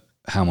that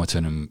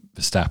Hamilton and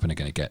Verstappen are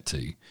going to get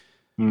to,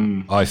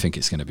 I think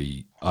it's going to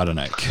be, I don't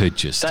know, it could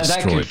just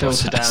destroy Bottas. That could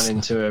filter down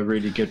into a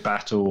really good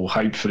battle,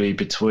 hopefully,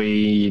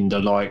 between the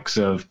likes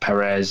of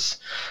Perez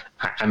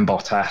and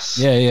Bottas.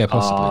 Yeah,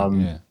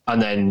 possibly.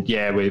 And then,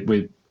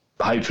 with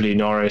hopefully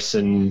Norris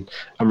and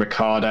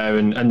Ricciardo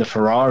and the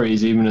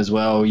Ferraris even as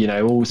well,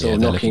 all sort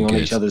of knocking on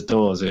each other's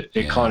doors.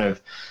 It kind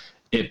of,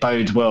 it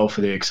bodes well for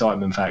the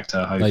excitement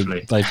factor,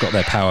 hopefully. They've got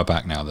their power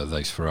back now,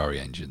 those Ferrari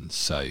engines,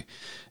 so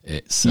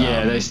it's...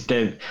 I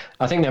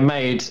think they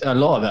made a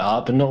lot of it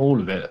up, but not all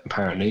of it,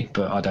 apparently,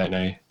 but I don't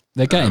know.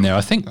 They're getting there.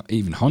 I think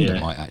even Honda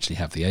might actually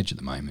have the edge at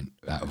the moment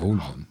out of all of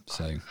them.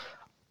 So,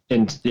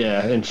 in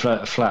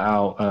flat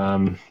out,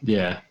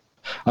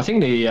 I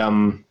think the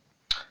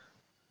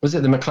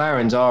the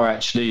McLarens are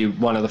actually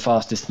one of the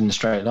fastest in the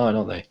straight line,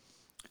 aren't they?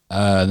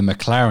 The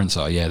McLarens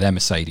are, they're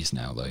Mercedes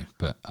now though,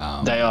 but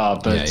they are.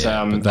 But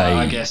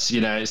I guess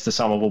it's the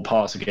sum of all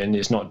parts again.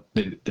 It's not.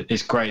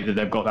 It's great that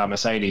they've got that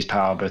Mercedes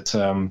power, but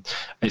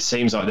it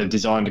seems like they've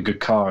designed a good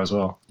car as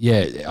well.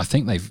 Yeah, I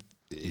think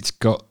it's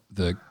got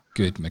the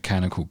good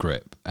mechanical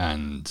grip,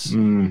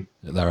 and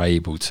they're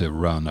able to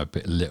run a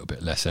little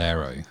bit less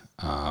aero,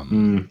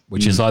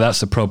 which is that's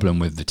the problem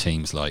with the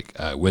teams like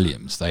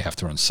Williams. They have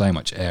to run so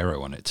much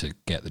aero on it to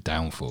get the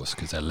downforce,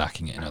 because they're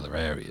lacking it in other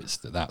areas.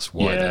 That's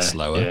why they're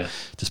slower,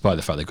 despite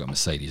the fact they've got a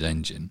Mercedes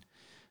engine.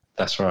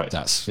 That's right.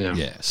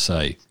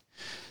 So,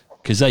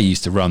 because they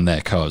used to run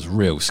their cars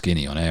real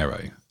skinny on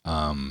aero,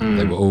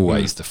 they were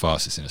always the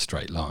fastest in a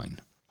straight line.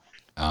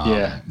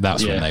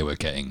 That's when they were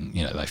getting,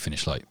 they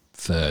finished like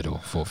third or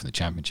fourth in the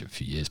championship a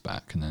few years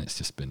back, and then it's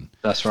just been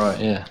that's right,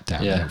 yeah,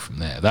 downhill from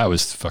there. That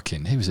was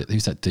fucking. Who's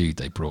that dude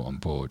they brought on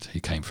board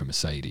who came from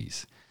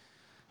Mercedes?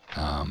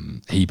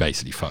 He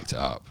basically fucked it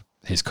up.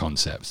 His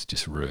concepts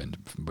just ruined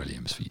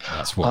Williams.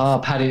 That's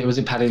what. Paddy, was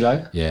it Paddy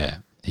Lowe? Yeah,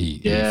 he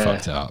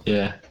fucked it up.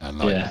 Yeah, and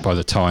by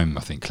the time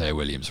I think Claire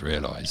Williams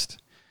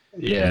realised,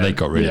 they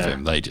got rid of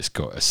him. They just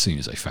got, as soon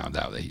as they found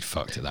out that he'd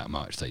fucked it that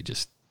much, they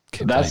just.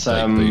 That's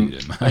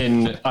booted him.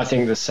 in I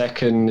think the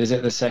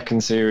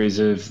second series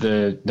of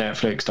the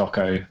Netflix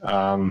doco.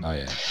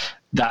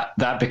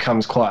 That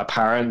becomes quite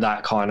apparent,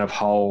 that kind of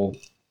whole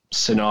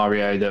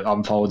scenario that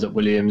unfolds at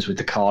Williams with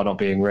the car not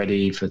being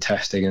ready for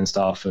testing and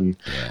stuff, and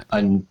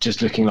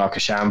just looking like a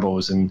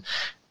shambles, and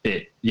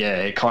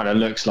it kind of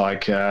looks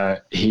like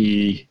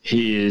he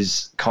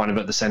is kind of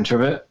at the center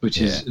of it,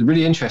 which is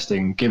really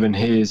interesting given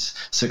his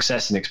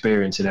success and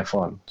experience in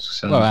F1.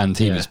 So, and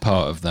he was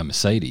part of the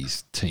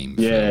Mercedes team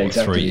for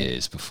 3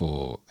 years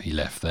before he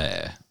left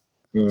there.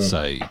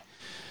 So,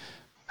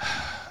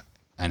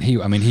 and he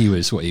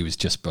was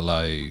just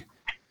below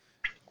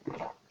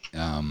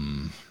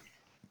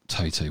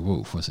Toto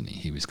Wolff, wasn't he?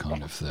 He was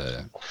kind of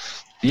the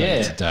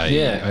day.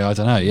 I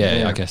don't know.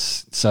 I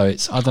guess so.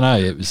 I don't know.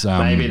 It was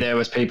maybe there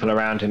was people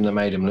around him that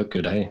made him look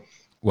good.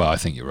 Well, I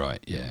think you're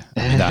right. Yeah,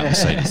 that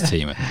Mercedes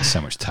team, I think there's so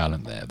much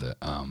talent there that.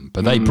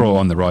 But they brought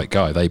on the right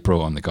guy. They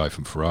brought on the guy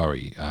from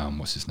Ferrari.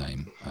 What's his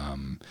name?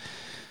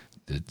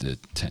 The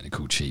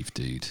technical chief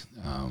dude.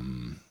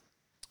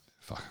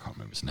 I can't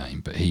remember his name,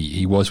 but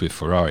he was with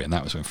Ferrari, and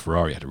that was when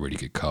Ferrari had a really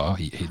good car.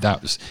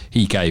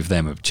 He gave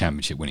them a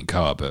championship winning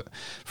car, but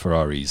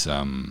Ferrari's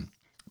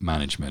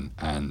management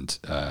and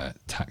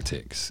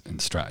tactics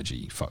and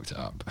strategy fucked it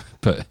up.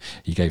 But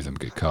he gave them a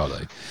good car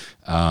though.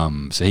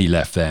 So he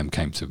left them,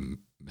 came to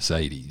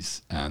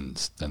Mercedes,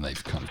 and then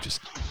they've kind of just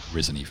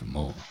risen even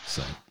more.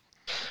 So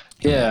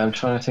yeah, I'm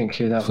trying to think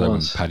who that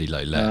was. When Paddy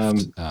Lowe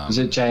left, was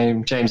it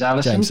James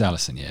Allison? James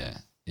Allison, yeah.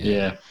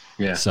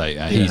 Yeah. So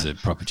he's a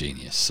proper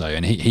genius. So,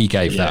 and he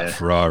gave that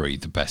Ferrari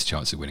the best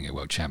chance of winning a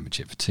world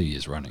championship for 2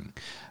 years running,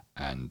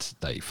 and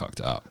they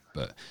fucked it up.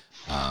 But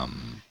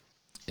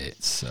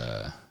it's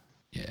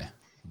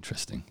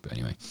interesting. But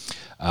anyway,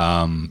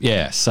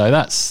 So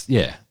that's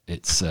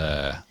it's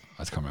I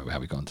can't remember how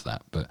we got into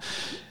that, but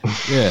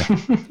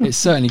it's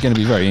certainly going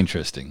to be very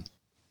interesting.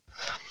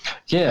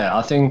 Yeah,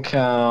 I think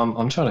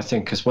I'm trying to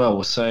think as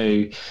well.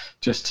 So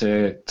just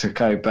to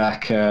go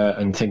back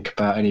and think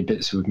about any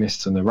bits we've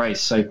missed on the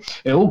race. So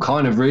it all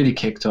kind of really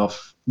kicked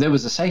off. There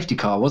was a safety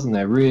car, wasn't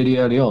there, really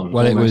early on?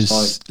 Well, it was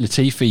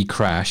Latifi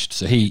crashed.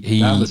 So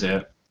he that was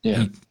it.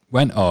 Yeah. He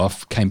went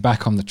off, came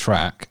back on the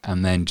track,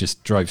 and then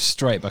just drove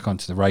straight back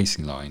onto the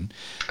racing line.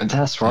 And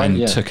that's right. And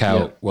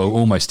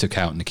almost took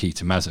out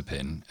Nikita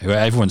Mazepin, who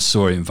everyone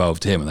saw it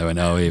involved him, and they went,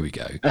 "Oh, here we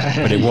go."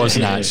 But it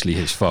wasn't actually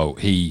his fault.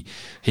 He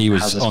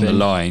was on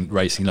the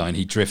racing line.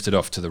 He drifted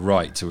off to the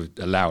right to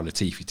allow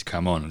Latifi to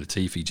come on, and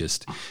Latifi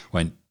just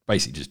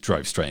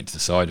drove straight into the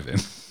side of him.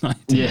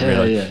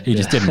 He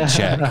just didn't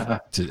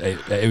check.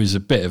 It was a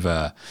bit of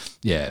a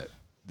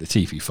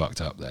Latifi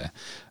fucked up there.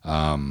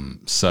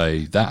 So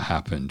that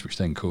happened, which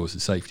then caused the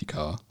safety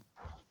car.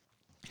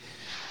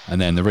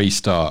 And then the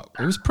restart,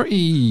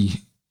 it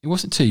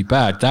wasn't too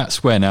bad.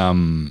 That's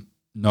when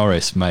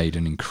Norris made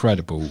an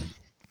incredible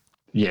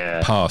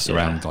pass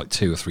around like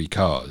 2 or 3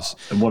 cars.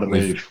 And what a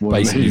move.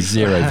 Basically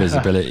zero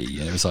visibility.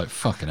 And it was like,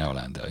 fucking hell,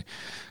 Lando.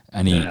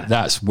 And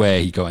that's where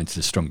he got into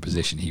the strong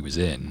position he was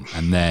in.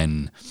 And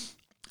then,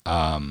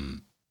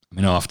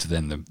 after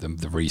then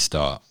the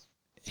restart,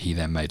 he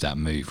then made that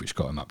move, which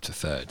got him up to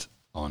third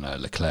on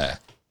Leclerc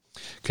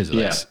because of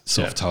those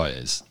soft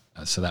tyres.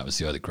 So that was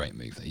the other great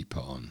move that he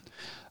put on.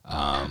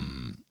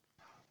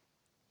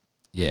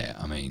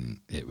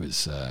 It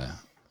was.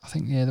 I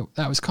think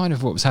that was kind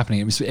of what was happening.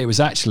 It was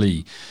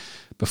actually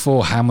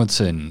before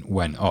Hamilton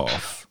went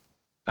off.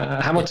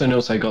 Hamilton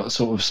also got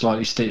sort of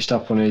slightly stitched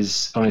up on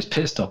his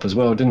pit stop as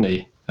well, didn't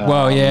he?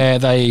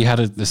 They had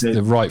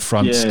the right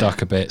front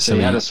stuck a bit. So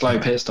he had a slow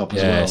pit stop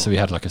as well. Yeah, so he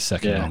had like a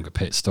second longer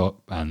pit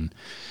stop. And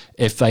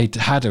if they'd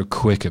had a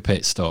quicker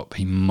pit stop,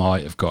 he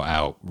might have got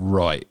out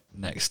right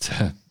next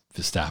to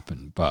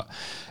Verstappen, but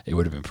it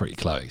would have been pretty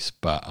close.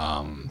 But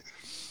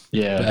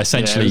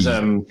essentially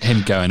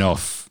him going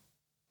off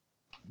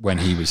when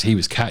he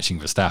was catching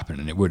Verstappen,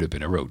 and it would have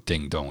been a real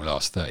ding-dong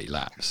last 30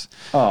 laps.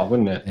 Oh,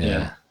 wouldn't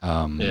it?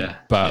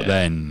 But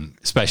then,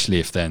 especially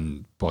if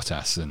then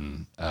Bottas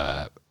and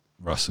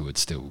Russell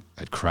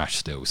had crashed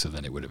still, so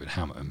then it would have been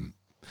Hamilton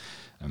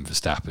and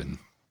Verstappen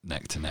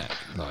neck to neck.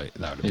 Like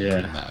that would have been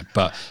pretty mad.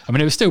 But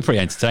it was still pretty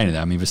entertaining.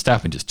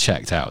 Verstappen just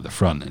checked out at the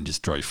front and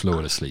just drove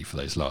flawlessly for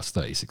those last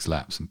 36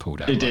 laps and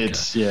pulled out a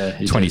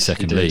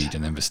 20-second lead.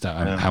 And then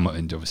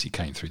Hamilton obviously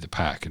came through the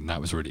pack, and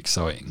that was really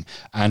exciting,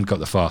 and got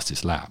the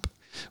fastest lap,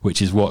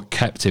 which is what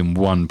kept him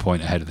 1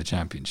 point ahead of the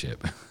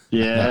championship.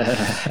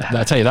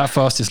 I tell you, that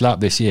fastest lap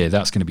this year,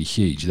 that's going to be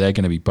huge. They're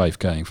going to be both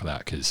going for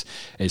that because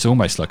it's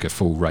almost like a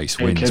full race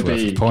wins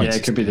worth of points.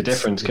 Yeah, it could be the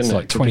difference. It's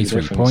like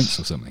 23 points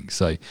or something.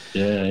 So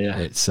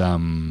it's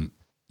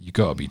you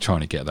got to be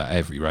trying to get that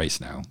every race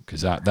now,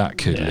 because that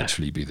could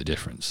literally be the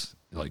difference.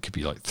 Like, it could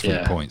be like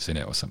 3 points in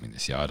it or something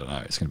this year. I don't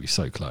know. It's going to be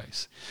so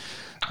close.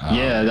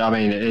 I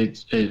mean,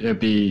 it'd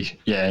be,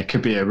 it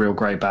could be a real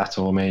great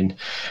battle. I mean,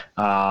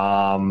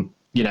 I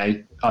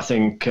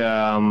think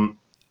the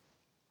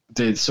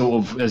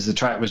sort of, as the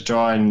track was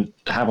drying,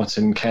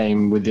 Hamilton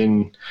came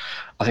within,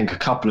 I think, a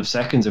couple of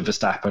seconds of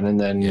Verstappen, and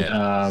then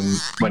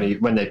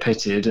when they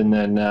pitted, and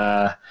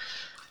then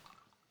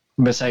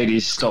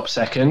Mercedes stopped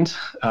second.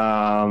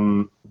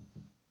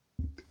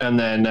 And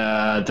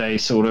then they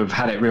sort of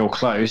had it real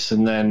close,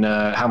 and then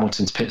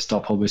Hamilton's pit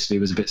stop obviously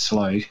was a bit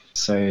slow.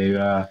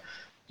 So,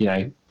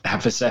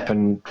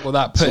 Verstappen... Well,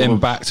 that put him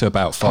back to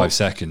about 5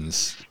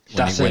 seconds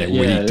when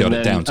he got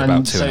it down to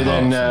about 2.5. So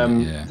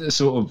then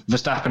sort of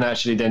Verstappen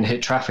actually then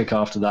hit traffic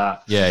after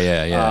that.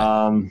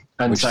 And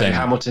so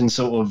Hamilton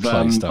sort of,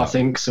 I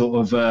think,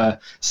 sort of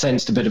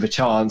sensed a bit of a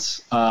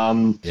chance.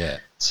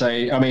 So,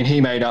 I mean,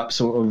 he made up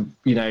sort of,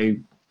 I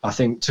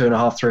think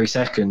 2.5, 3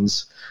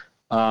 seconds.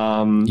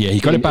 He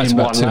got it back to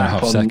about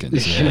 2.5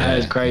 seconds.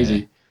 It's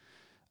crazy.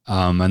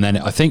 And then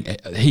I think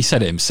he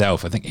said it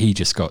himself. I think he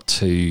just got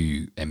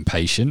too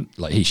impatient.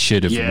 Like, he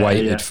should have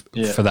waited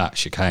for that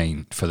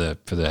chicane, for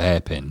the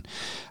hairpin,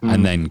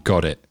 and then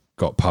got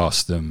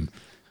past them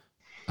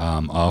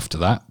after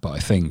that. But I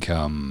think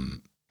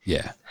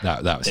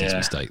that was his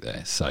mistake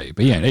there. So,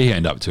 but he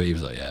ended up to it. He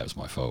was like, it was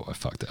my fault. I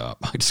fucked it up.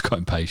 I just got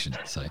impatient.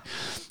 So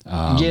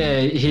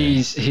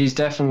he's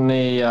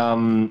definitely.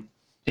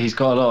 He's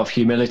got a lot of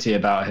humility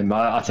about him.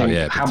 I think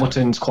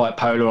Hamilton's quite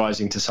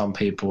polarizing to some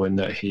people, in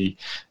that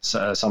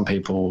some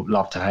people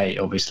love to hate,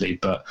 obviously,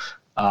 but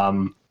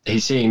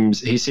his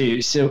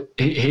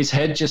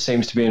head just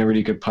seems to be in a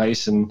really good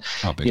place, and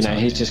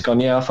he's just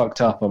gone, I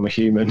fucked up, I'm a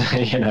human,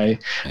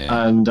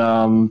 and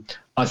I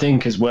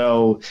think as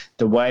well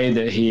the way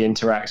that he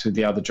interacts with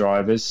the other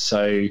drivers.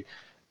 So,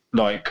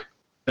 like,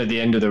 at the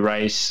end of the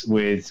race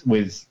with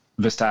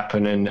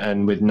Verstappen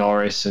and with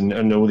Norris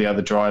and all the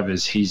other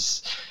drivers,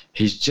 he's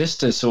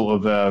just a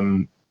sort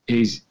of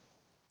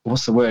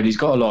what's the word? He's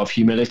got a lot of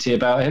humility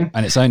about him,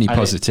 and it's only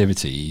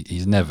positivity.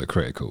 He's never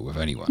critical of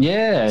anyone.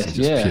 It's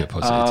just pure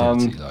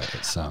positivity.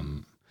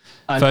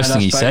 First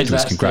thing he said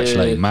was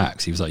congratulating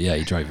Max. He was like,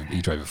 he drove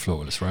a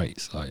flawless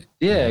race. Like,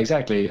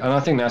 exactly, and I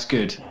think that's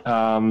good.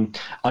 And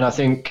I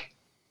think,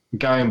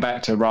 going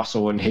back to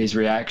Russell and his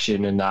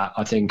reaction and that,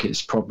 I think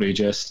it's probably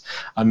just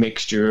a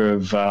mixture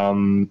of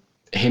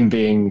him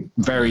being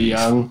very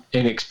young,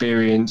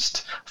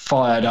 inexperieused,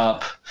 fired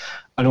up,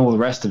 and all the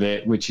rest of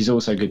it, which is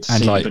also good to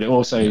see. But it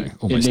also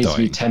it needs to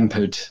be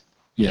tempered.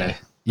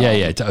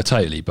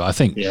 Totally. But I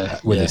think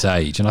with his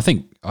age, and I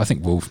think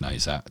Wolf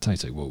knows that.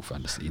 Toto Wolf,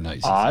 he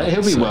knows.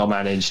 He'll be well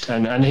managed,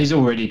 and he's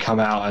already come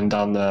out and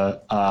done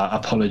the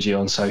apology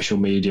on social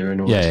media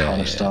and all this kind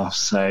of stuff.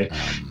 So,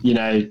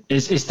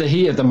 it's the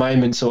heat of the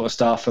moment sort of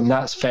stuff, and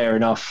that's fair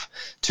enough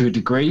to a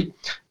degree.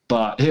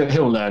 But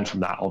he'll learn from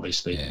that,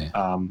 obviously.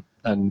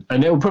 And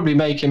it'll probably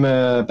make him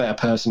a better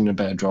person and a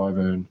better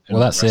driver. And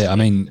that's it. I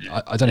mean,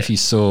 I don't know if you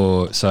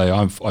saw.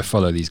 So I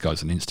follow these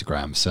guys on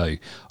Instagram. So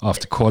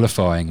after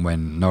qualifying,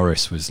 when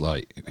Norris was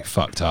like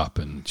fucked up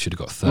and should have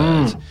got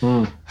third,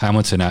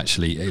 Hamilton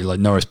actually, like,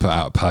 Norris put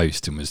out a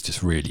post and was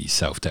just really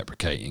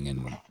self-deprecating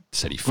and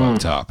said he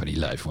fucked up and he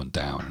let everyone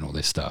down and all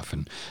this stuff.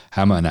 And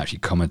Hamilton actually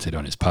commented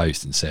on his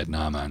post and said,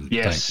 "Nah, man,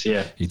 did you see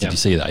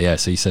that? Yeah."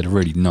 So he said a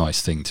really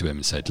nice thing to him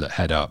and said, "Look,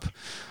 head up.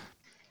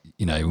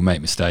 We'll make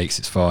mistakes.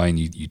 It's fine.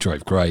 You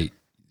drove great.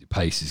 Your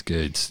pace is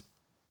good.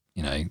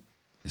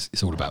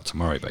 It's all about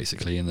tomorrow,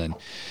 basically." And then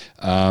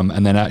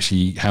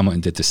actually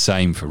Hamilton did the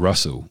same for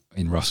Russell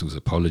in Russell's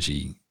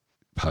apology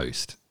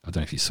post. I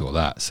don't know if you saw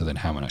that. So then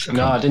Hamilton actually...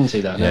 No, I didn't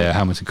see that. Yeah, no.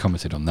 Hamilton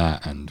commented on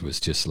that and was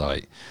just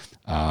like,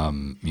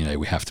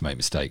 we have to make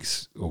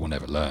mistakes or we'll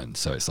never learn.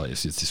 So it's like,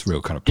 it's this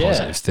real kind of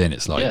positive thing.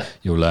 It's like,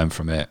 you'll learn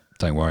from it.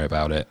 Don't worry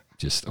about it.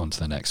 Just on to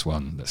the next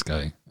one. Let's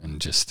go.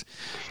 And just,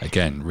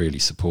 again, really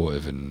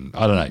supportive. And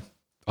I don't know.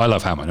 I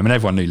love Hamilton. I mean,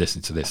 everyone who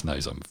listens to this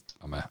knows I'm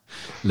a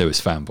Lewis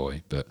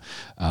fanboy, but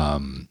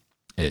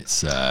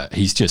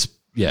he's just,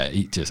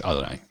 I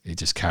don't know. He's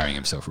just carrying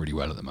himself really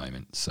well at the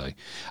moment. So,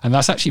 and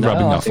that's actually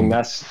rubbing off. I think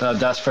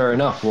that's fair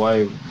enough.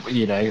 Why,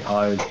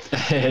 I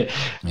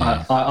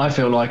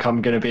feel like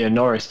I'm going to be a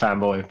Norris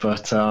fanboy,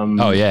 but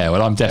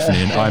well, I'm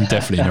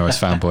definitely a Norris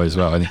fanboy as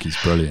well. I think he's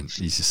brilliant.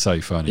 He's just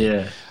so funny.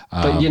 Yeah.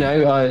 But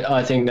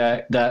I think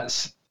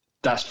that's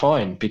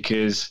fine,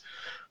 because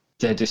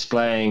they're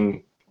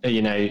displaying,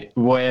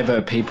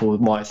 whatever people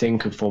might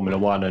think of Formula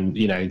One, and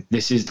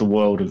this is the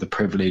world of the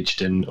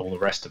privileged and all the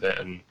rest of it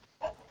and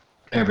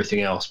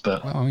everything else.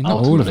 But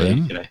not all of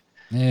them.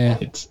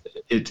 It's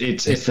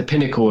the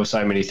pinnacle of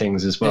so many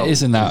things as well. It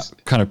is in that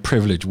kind of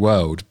privileged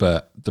world,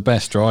 but the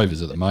best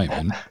drivers at the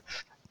moment.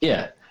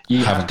 You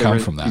haven't come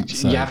from that.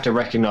 So. You have to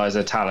recognise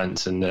their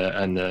talents and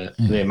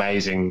the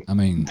amazing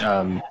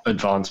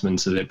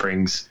advancements that it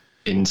brings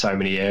in so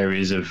many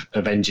areas of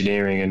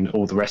engineering and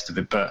all the rest of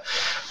it. But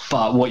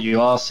what you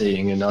are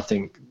seeing, and I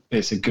think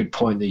it's a good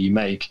point that you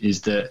make,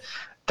 is that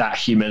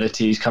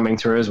humility is coming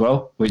through as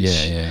well,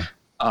 which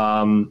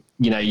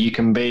you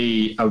can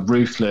be a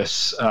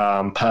ruthless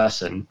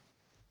person,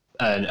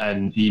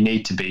 and you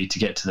need to be to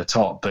get to the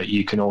top, but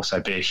you can also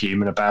be a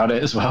human about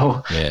it as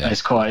well. Yeah.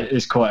 It's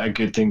quite a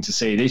good thing to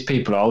see. These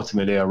people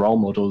ultimately are role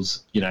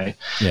models,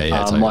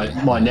 Totally.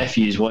 My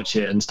nephews watch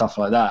it and stuff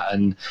like that,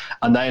 and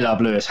they love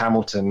Lewis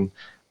Hamilton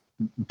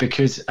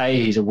because A,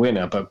 he's a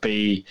winner, but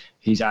B,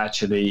 he's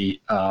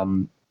actually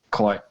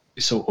quite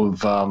sort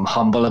of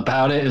humble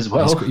about it as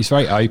well. He's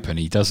very open.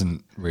 He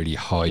doesn't really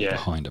hide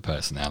behind a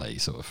personality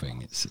sort of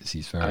thing.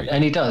 He's very,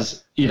 and he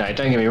does, don't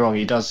get me wrong,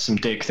 he does some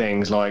dick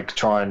things like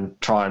try and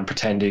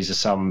pretend he's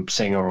some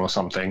singer or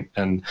something,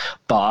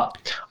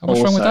 but what's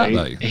also wrong with that,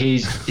 though?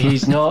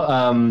 he's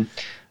not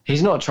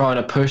he's not trying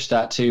to push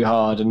that too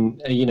hard,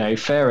 and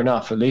fair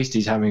enough, at least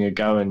he's having a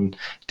go and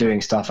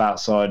doing stuff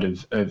outside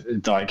of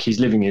like he's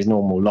living his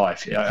normal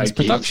life. His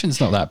production's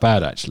not that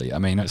bad, actually. I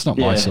mean, it's not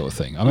my sort of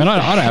thing. I mean,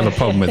 I don't have a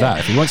problem with that.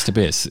 If he wants to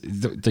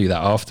do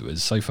that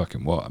afterwards, so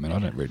fucking what? I mean, I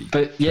don't really.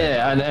 But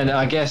and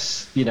I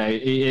guess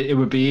it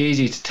would be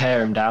easy to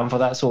tear him down for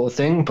that sort of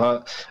thing,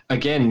 but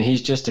again,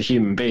 he's just a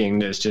human being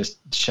that's just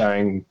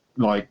showing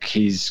like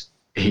he's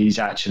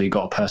actually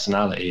got a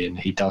personality, and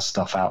he does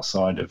stuff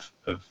outside of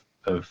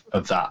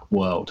that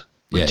world,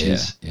 which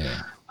is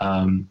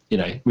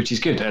which is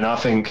good. And I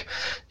think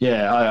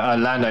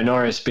Lando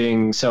Norris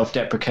being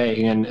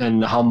self-deprecating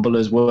and humble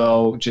as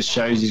well just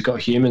shows he's got a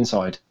human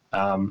side.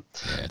 Totally.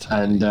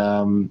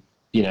 And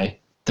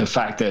the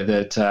fact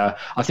that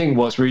I think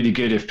what's really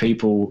good, if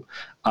people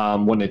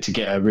wanted to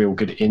get a real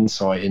good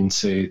insight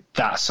into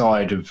that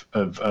side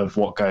of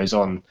what goes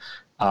on,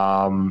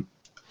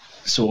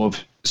 sort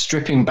of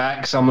stripping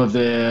back some of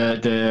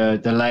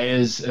the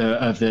layers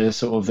of the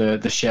sort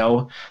of the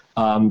shell.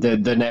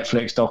 The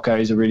Netflix doco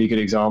is a really good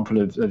example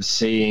of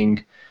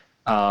seeing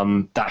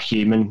that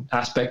human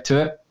aspect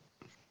to it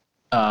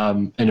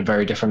in a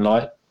very different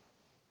light.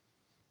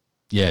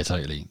 Yeah,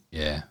 totally.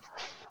 Yeah,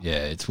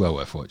 it's well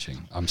worth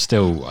watching. I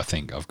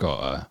think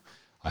I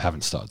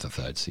haven't started the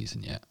third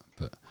season yet,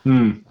 but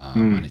I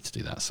need to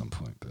do that at some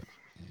point. But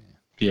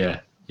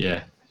yeah.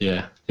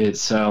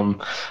 It's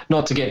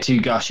not to get too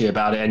gushy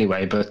about it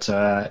anyway, but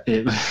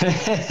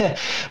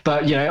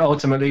but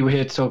ultimately we're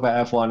here to talk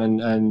about F1,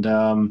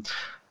 and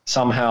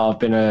somehow I've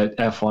been a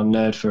F1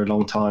 nerd for a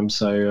long time,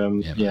 so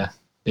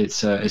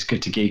it's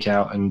good to geek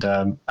out and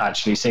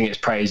actually sing its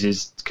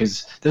praises,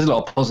 because there's a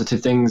lot of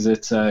positive things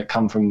that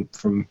come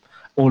from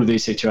all of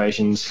these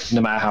situations,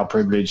 no matter how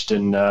privileged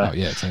and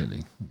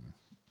totally.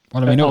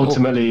 Well, I mean,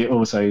 ultimately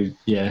also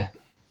I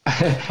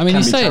mean,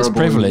 you say it's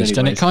privileged,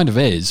 and it kind of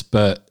is,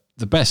 but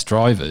the best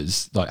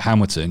drivers, like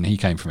Hamilton, he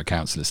came from a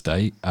council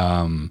estate.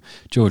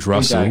 George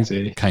Russell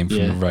came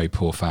from a very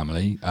poor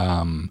family.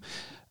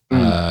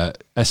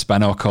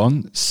 Esteban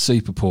Ocon,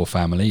 super poor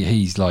family.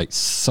 He's like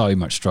so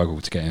much struggle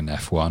to get in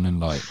F1,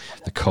 and like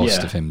the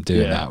cost of him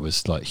doing that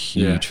was like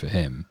huge for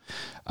him.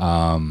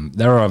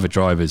 There are other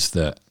drivers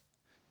that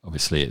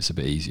obviously it's a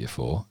bit easier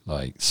for,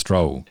 like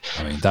Stroll.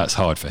 I mean, that's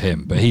hard for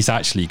him, but he's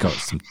actually got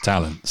some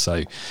talent,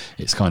 so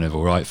it's kind of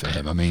all right for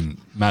him. I mean,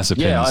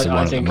 Mazepin's the one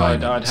I think at the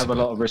moment. I'd have a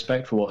lot of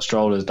respect for what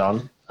Stroll has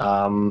done.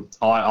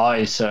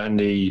 I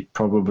certainly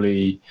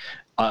probably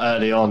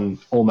early on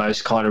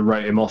almost kind of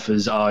wrote him off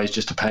as he's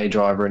just a pay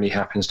driver, and he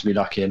happens to be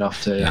lucky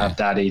enough to have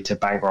Daddy to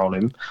bankroll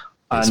him.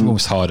 It's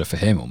almost harder for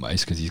him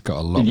almost, because he's got a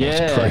lot more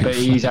to prove. But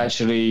he's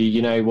actually,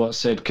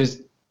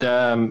 because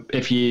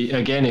if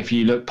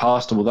you look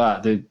past all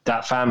that,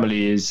 that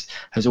family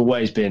has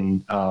always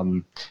been,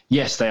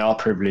 yes, they are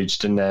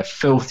privileged and they're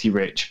filthy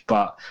rich,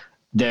 but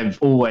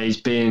they've always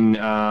been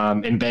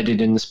embedded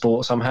in the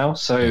sport somehow.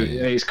 So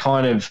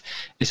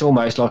it's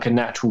almost like a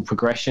natural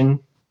progression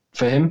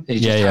for him. He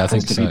just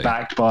happens to be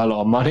backed by a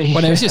lot of money.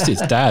 Well, it was just his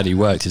dad who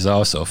worked his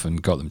arse off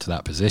and got them to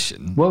that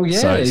position. Well,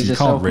 so he's you a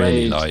can't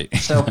really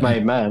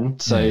self-made man.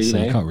 So, you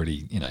can't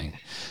really,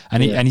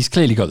 and he's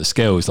clearly got the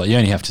skills. Like, you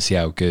only have to see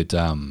how good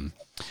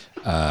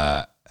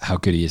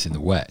he is in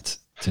the wet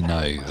to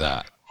know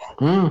that,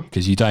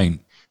 because you don't.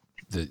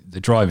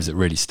 The drivers that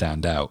really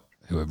stand out,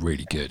 who are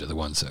really good, are the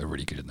ones that are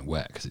really good in the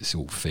wet, because it's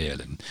all feel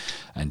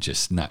and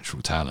just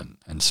natural talent.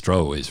 And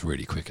Stroll is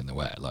really quick in the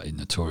wet, like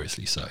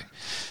notoriously so.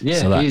 Yeah,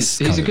 so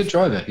he's a good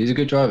driver. He's a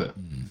good driver.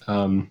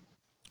 Well,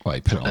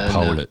 he put it on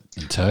pole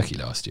in Turkey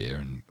last year,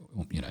 and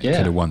he could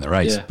have won the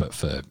race, but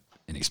for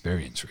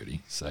inexperience,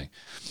 really. So,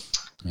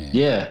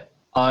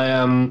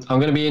 I'm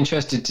going to be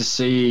interested to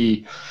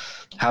see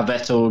how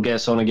Vettel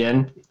gets on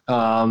again.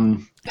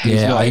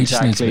 He's not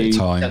exactly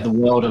at the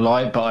world of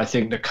light, but I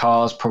think the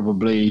car's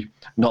probably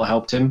not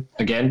helped him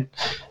again.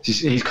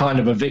 He's kind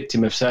of a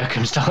victim of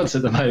circumstance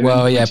at the moment.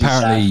 Well, yeah,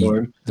 apparently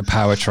the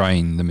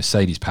powertrain, the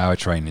Mercedes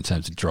powertrain in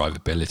terms of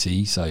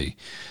drivability. So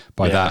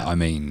by that, I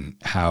mean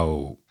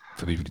how,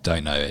 for people who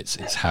don't know,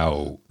 it's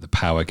how the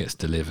power gets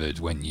delivered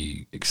when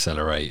you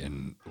accelerate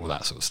and all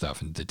that sort of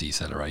stuff, and the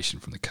deceleration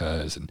from the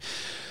curves. And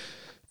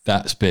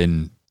that's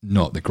been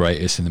not the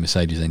greatest in the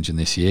Mercedes engine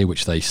this year,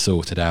 which they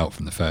sorted out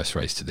from the first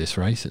race to this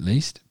race at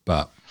least.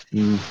 But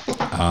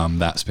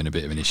that's been a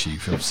bit of an issue.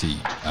 Obviously,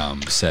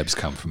 Seb's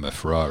come from a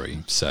Ferrari,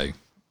 so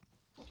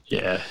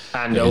Yeah,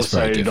 and It is also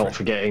very not different.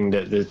 forgetting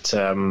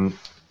that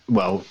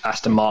well,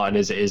 Aston Martin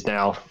as it is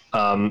now,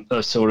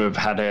 has sort of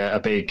had a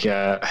big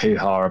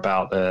hoo-ha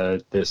about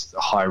this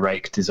high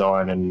rake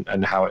design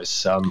and how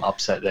it's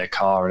upset their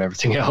car and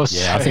everything else.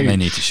 Yeah, I think they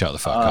need to shut the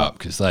fuck up,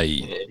 because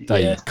they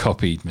yeah.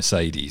 copied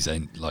Mercedes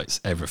and like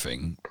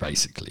everything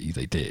basically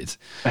they did,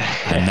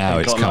 and now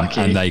They it's got come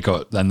lucky.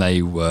 and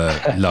they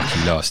were lucky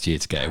last year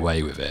to get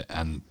away with it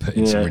and put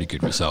in some Yeah. really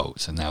good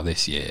results, and now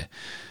this year,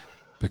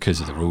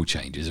 because of the rule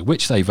changes,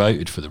 which they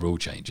voted for the rule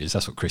changes.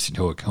 That's what Christian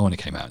Horner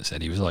came out and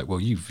said. He was like, "Well,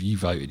 you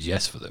voted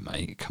yes for them,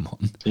 mate. Come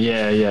on."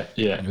 Yeah. And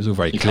it was all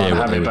very You clear can't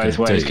what have they it were going both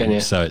to ways, do. can you?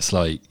 So it's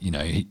like,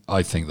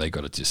 I think they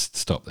got to just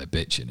stop their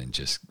bitching and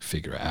just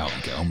figure it out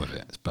and get on with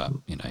it. But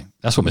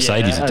that's what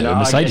Mercedes are and doing. I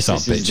Mercedes guess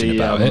aren't this is bitching the,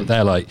 about it.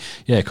 They're like,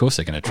 yeah, of course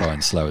they're going to try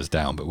and slow us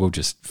down, but we'll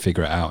just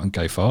figure it out and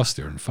go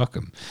faster and fuck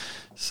them.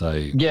 So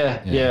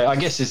Yeah. I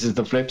guess this is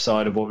the flip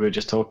side of what we were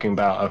just talking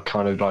about, of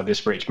kind of like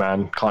this rich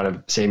man kind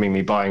of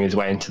seemingly buying his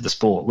way into the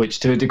sport, which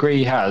to a degree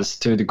he has,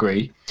 to a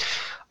degree.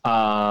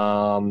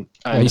 And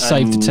he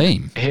saved the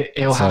team.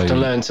 He'll have to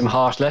learn some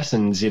harsh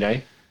lessons,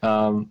 Yeah.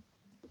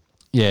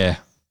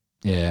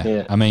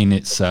 Yeah. I mean,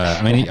 it's.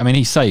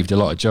 He saved a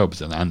lot of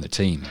jobs and the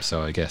team.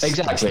 So I guess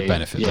that's the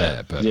benefit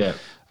there. But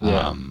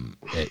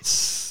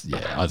it's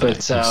I don't know. We'll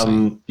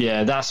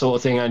see. that sort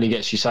of thing only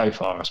gets you so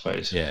far, I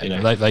suppose.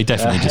 Yeah, they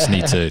definitely just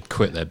need to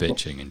quit their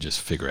bitching and just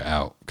figure it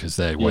out, because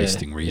they're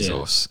wasting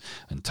resource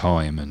and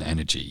time and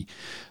energy,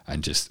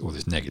 and just all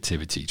this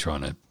negativity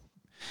trying to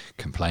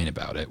complain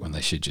about it when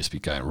they should just be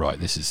going, right,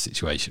 this is the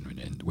situation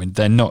we're in. When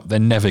they're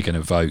never going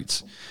to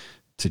vote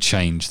to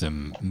change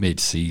them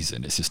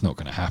mid-season. It's just not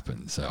going to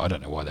happen. So I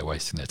don't know why they're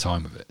wasting their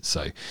time with it.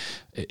 So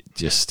it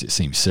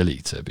seems silly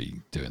to be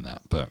doing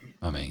that. But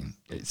I mean,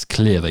 it's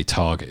clear they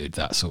targeted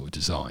that sort of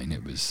design.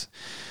 It was,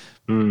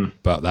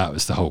 but that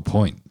was the whole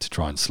point, to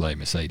try and slow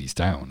Mercedes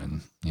down.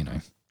 And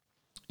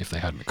if they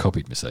hadn't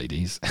copied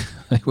Mercedes,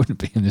 they wouldn't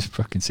be in this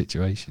fucking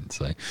situation.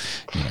 So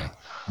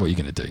what are you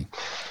going to do?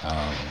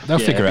 They'll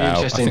figure it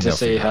out. Interesting to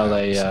see how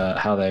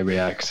they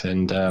react.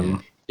 And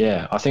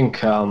I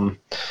think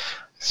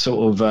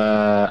sort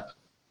of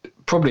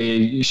probably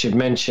you should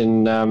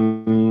mention.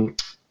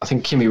 I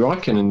think Kimi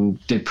Räikkönen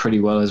did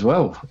pretty well as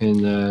well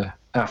in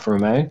Alfa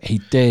Romeo. He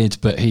did,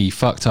 but he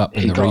fucked up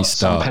in the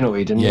restart. Some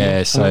penalty, didn't he?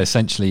 Yeah. So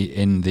essentially,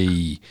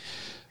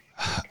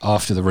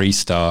 after the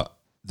restart,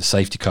 the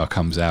safety car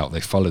comes out. They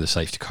follow the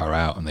safety car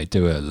out and they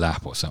do a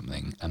lap or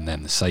something, and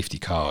then the safety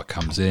car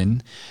comes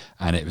in,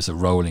 and it was a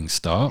rolling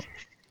start.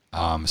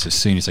 So as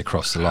soon as they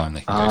cross the line,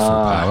 they can go full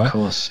power. Of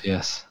course,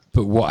 yes.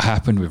 But what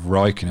happened with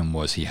Raikkonen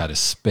was he had a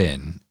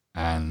spin,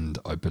 and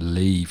I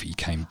believe he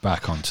came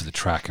back onto the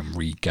track and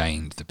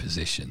regained the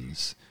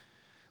positions,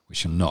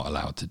 which you're not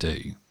allowed to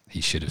do. He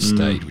should have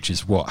stayed, which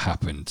is what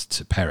happened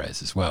to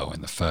Perez as well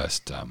in the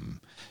first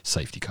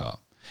safety car.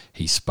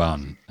 He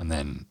spun, and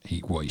then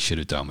what he should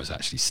have done was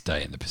actually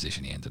stay in the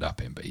position he ended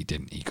up in, but he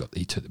didn't. He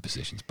took the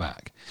positions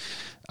back.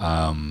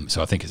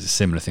 So I think it's a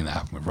similar thing that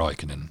happened with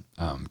Raikkonen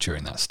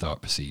during that start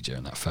procedure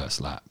and that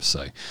first lap.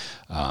 So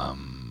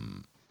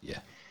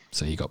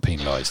so he got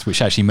penalised,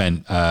 which actually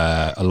meant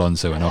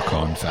Alonso and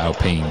Ocon for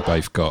Alpine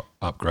both got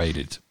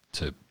upgraded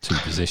to 2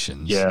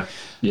 positions. Yeah.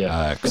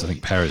 Because I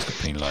think Perez got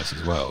penalised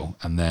as well,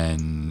 and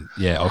then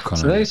Ocon.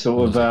 So they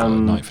sort of got a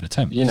 9th and a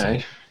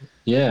 10th.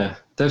 Yeah,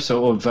 they've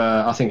sort of.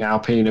 I think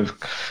Alpine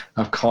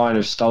have kind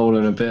of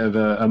stolen a bit of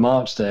a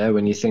march there.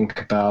 When you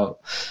think about,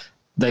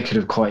 they could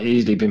have quite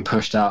easily been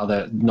pushed out of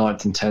that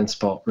 9th and 10th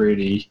spot.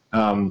 Really,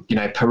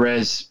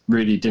 Perez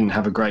really didn't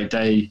have a great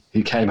day.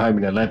 He came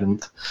home in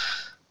 11th.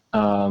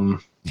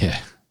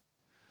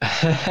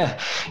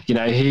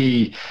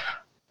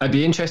 It'd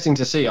be interesting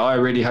to see. I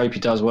really hope he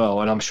does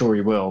well, and I'm sure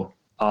he will.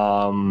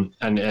 And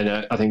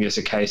I think it's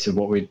a case of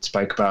what we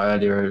spoke about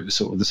earlier,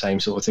 sort of the same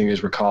sort of thing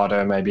as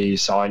Ricciardo, maybe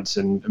Sainz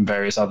and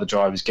various other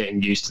drivers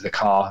getting used to the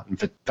car, and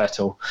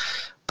Vettel.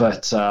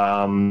 But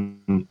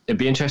it'd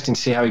be interesting to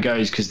see how he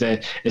goes, because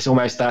it's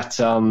almost that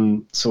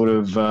sort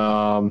of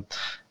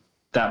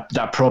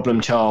that problem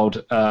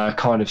child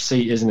kind of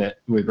seat, isn't it,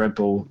 with Red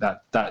Bull?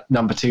 That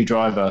number 2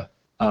 driver.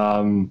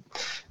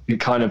 It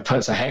kind of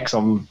puts a hex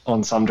on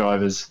some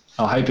drivers.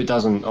 I hope it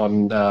doesn't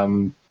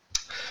on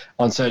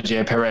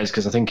Sergio Perez,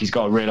 because I think he's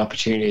got a real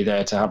opportunity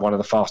there to have one of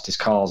the fastest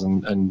cars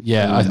and really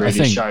I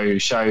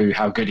think show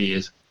how good he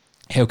is.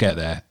 He'll get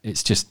there.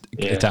 It's just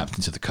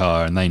adapting to the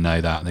car, and they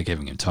know that, and they're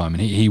giving him time,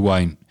 and he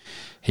won't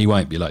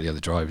be like the other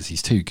drivers.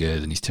 He's too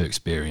good and he's too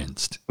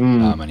experienced.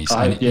 And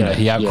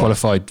he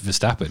out-qualified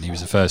Verstappen. He was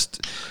the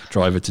first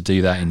driver to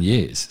do that in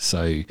years.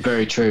 So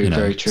very true,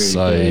 very true.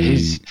 So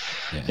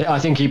I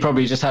think he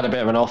probably just had a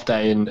bit of an off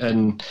day,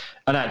 and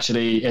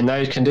actually in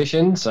those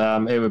conditions,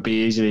 it would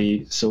be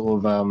easily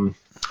sort of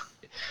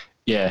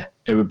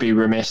it would be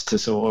remiss to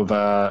sort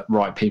of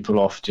write people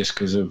off just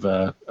because of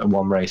a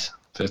one race.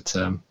 But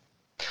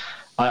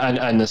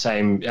and the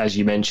same as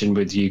you mentioned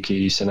with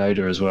Yuki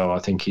Tsunoda as well. I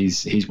think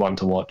he's one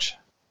to watch.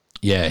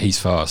 Yeah, he's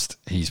fast.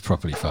 He's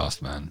properly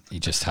fast, man. He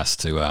just has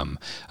to.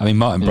 I mean,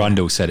 Martin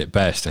Brundle said it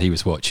best. He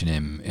was watching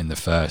him in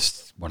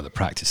one of the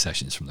practice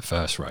sessions from the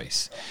first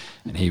race,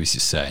 and he was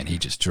just saying he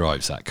just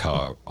drives that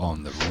car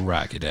on the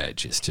ragged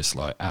edge. It's just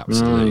like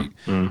absolute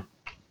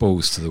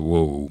balls to the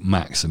wall,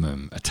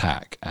 maximum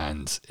attack,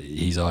 and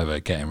he's either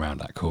getting around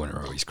that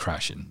corner or he's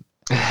crashing.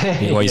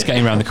 Or he's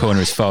getting around the corner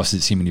as fast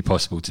as it's humanly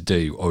possible to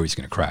do, or he's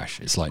going to crash.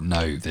 It's like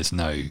there's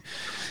no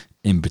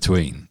in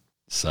between.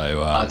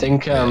 So I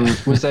think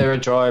was there a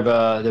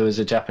driver? There was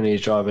a Japanese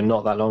driver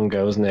not that long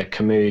ago, wasn't there?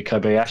 Kamui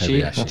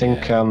Kobayashi, I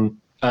think,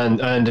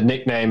 and earned a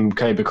nickname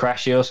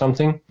Kobakrashi or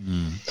something.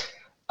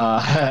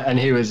 And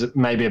he was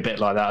maybe a bit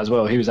like that as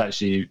well. He was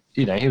actually,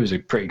 he was a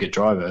pretty good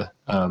driver,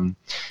 but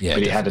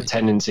he had a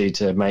tendency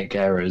to make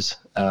errors.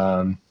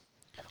 I mean,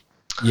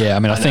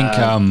 I think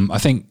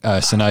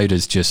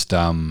Tsunoda's just.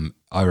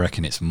 I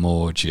reckon it's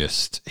more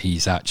just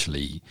he's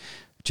actually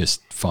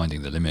just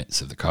finding the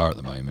limits of the car at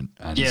the moment,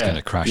 and he's going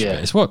to crash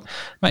a bit.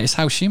 It's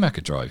how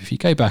Schumacher drive. If you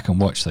go back and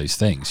watch those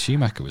things,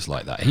 Schumacher was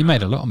like that. He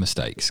made a lot of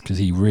mistakes because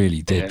he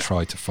really did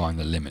try to find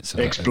the limits of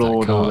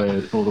explored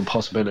that car. all the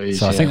possibilities.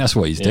 So I think that's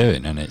what he's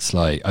doing, and it's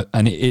like,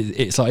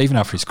 it's like even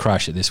after his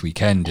crash at this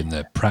weekend in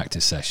the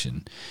practice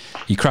session,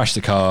 he crashed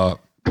the car,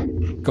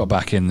 got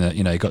back in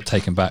the, got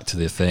taken back to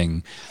the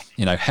thing,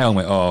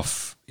 helmet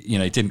off.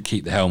 Didn't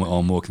keep the helmet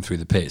on walking through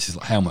the pits. He's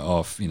like helmet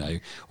off,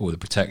 all the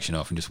protection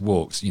off, and just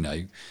walks,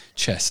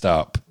 chest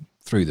up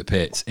through the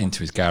pits into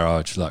his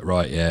garage, like,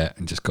 right,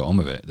 and just got on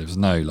with it. There was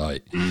no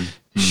like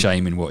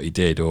shame in what he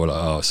did, or like,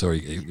 oh, sorry.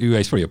 He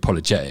was probably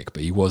apologetic,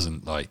 but he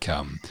wasn't like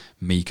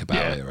meek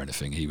about it or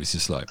anything. He was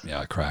just like,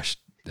 I crashed.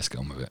 Let's get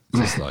on with it. It's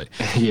just like,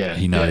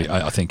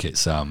 I think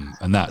it's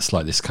and that's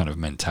like this kind of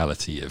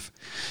mentality of.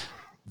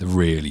 The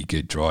really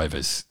good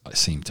drivers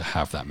seem to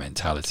have that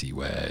mentality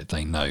where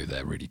they know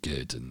they're really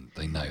good and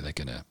they know they're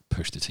going to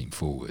push the team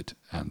forward,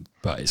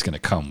 but it's going to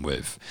come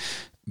with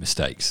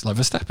mistakes. Like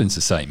Verstappen's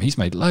the same. He's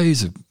made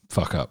loads of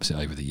fuck ups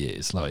over the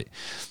years, but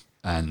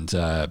it's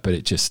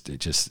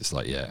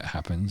like it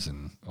happens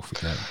and off we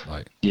go.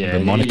 Like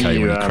Monaco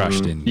when he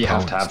crashed in. You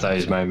have to have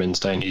those moments,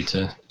 don't you,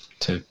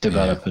 to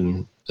develop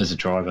and as a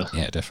driver.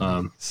 Yeah,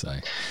 definitely. So.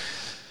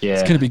 Yeah,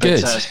 it's going to be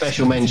good.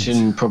 Special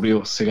mention probably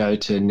ought to go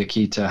to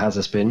Nikita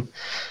Hazespin,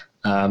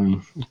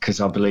 because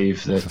I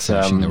believe that for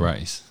finishing the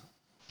race.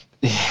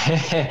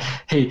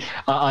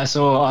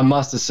 I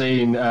must have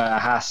seen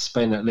Haas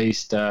spin at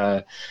least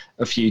a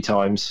few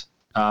times,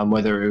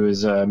 whether it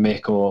was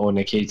Mick or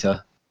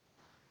Nikita.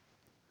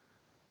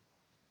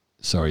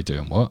 Sorry,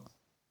 doing what?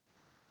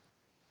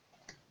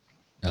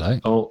 Hello?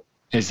 Oh,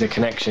 is the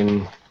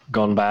connection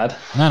gone bad?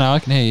 No, I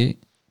can hear you.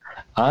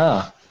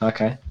 Ah,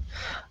 okay.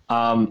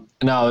 No,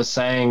 I was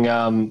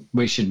saying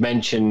we should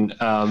mention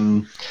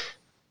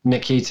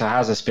Nikita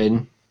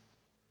Hazespin.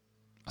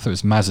 I thought it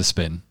was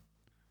Mazepin.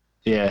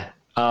 Yeah.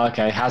 Oh,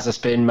 okay.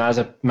 Hazespin,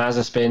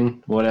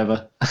 Mazepin,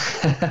 whatever.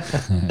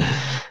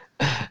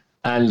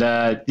 And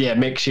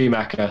Mick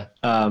Schumacher.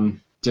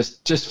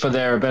 Just for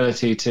their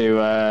ability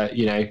to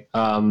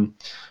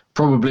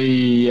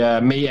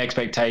probably meet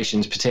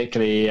expectations,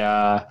 particularly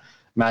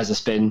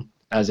Mazepin,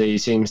 as he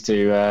seems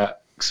to.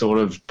 Sort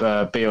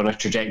of be on a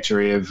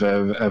trajectory of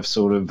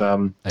sort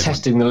of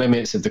testing the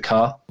limits of the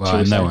car.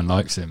 Well, no one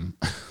likes him.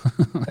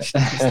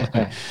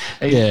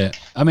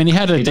 I mean, he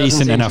had a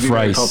decent enough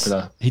race.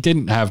 He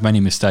didn't have many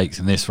mistakes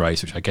in this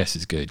race, which I guess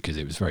is good because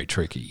it was very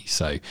tricky.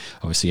 So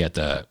obviously he had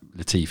the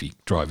Latifi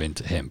drive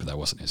into him, but that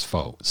wasn't his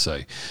fault. So,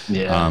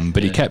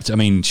 he kept. I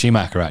mean,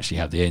 Schumacher actually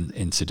had the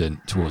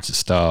incident towards the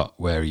start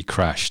where he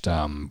crashed,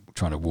 trying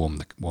to warm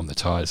the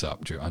tyres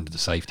up under the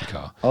safety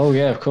car. Oh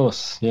yeah, of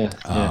course,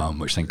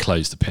 which then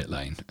closed the pit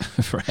lane,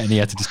 and he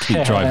had to just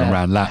keep driving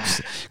around laps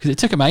because it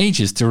took him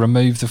ages to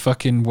remove the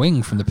fucking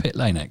wing from the pit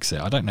lane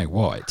exit. I don't know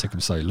why it took him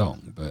so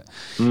long, but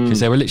because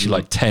there were literally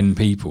like 10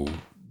 people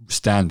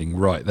standing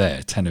right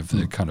there, 10 of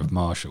the kind of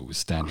marshals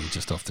standing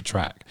just off the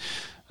track.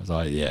 I was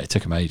like, it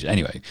took him ages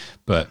anyway,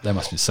 but there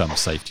must be some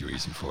safety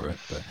reason for it.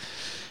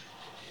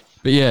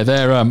 But yeah,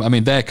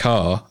 their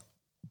car.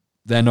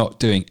 They're not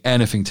doing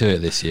anything to it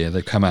this year.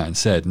 They've come out and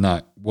said,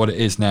 no, what it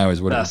is now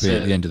is what it will be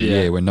at the end of the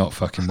year. We're not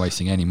fucking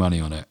wasting any money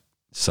on it.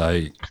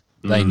 So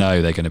they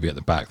know they're going to be at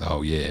the back the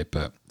whole year,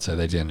 but so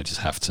they're going to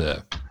just have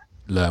to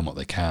learn what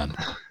they can.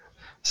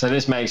 So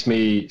this makes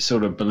me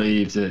sort of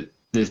believe that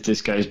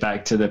this goes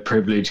back to the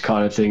privilege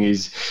kind of thing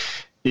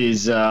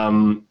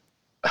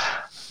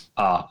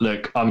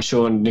look, I'm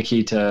sure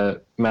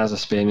Nikita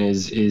Mazepin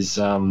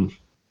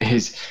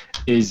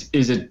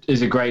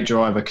is a great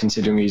driver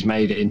considering he's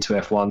made it into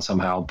F1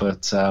 somehow,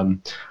 but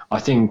I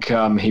think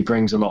he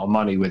brings a lot of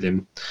money with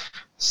him.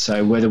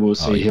 So whether we'll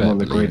see him on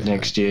the grid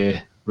next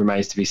year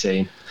remains to be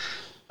seen.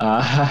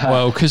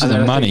 Well, because of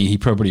the money, he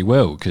probably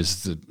will,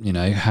 because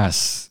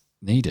Haas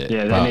need it.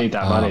 Yeah, they need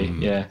that money.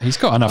 Yeah, he's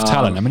got enough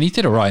talent. I mean, he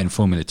did all right in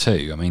Formula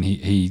 2. I mean,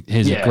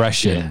 his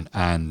aggression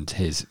and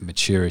his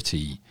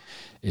maturity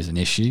is an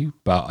issue,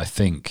 but I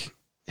think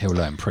he'll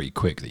learn pretty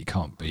quick that he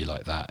can't be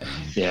like that.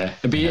 Yeah,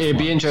 it'd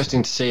be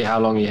interesting to see how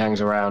long he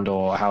hangs around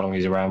or how long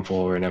he's around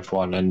for in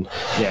F1. And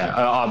yeah,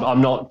 I'm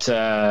not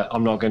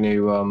going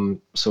to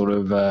sort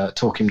of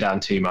talk him down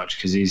too much,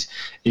 because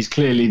he's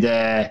clearly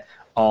there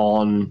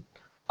on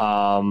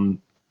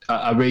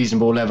a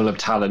reasonable level of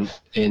talent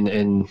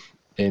in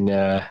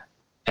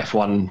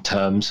F1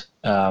 terms.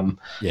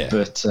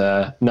 But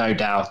no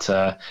doubt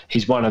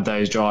he's one of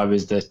those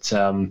drivers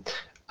that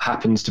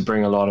happens to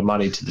bring a lot of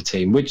money to the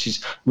team, which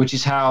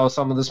is how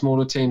some of the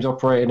smaller teams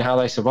operate and how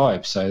they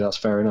survive. So that's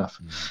fair enough.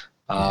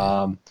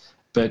 But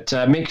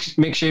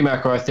Mick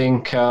Schumacher, I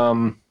think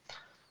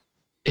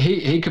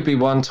he could be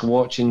one to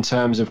watch in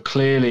terms of,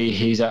 clearly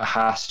he's at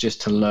Haas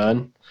just to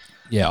learn.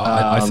 Yeah,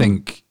 I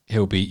think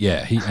he'll be.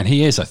 Yeah,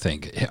 he is. I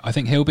think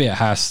he'll be at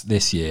Haas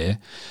this year.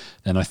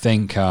 Then I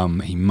think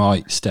he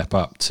might step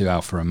up to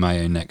Alfa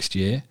Romeo next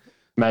year.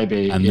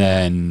 Maybe, and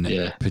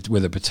then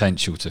with a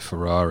potential to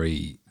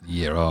Ferrari the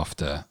year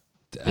after,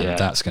 and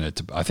that's going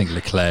to. I think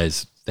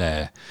Leclerc's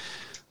there.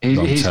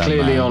 He's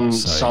clearly on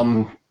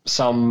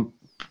some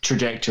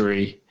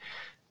trajectory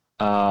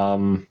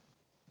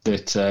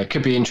that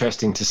could be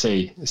interesting to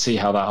see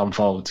how that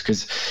unfolds,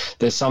 because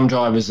there's some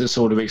drivers that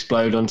sort of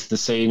explode onto the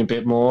scene a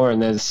bit more,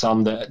 and there's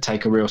some that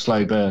take a real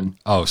slow burn.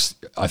 Oh,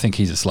 I think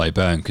he's a slow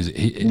burn, because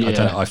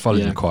I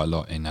followed him quite a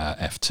lot in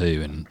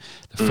F2, and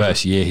the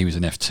first year he was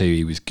in F2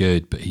 he was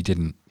good, but he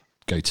didn't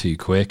go too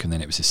quick, and then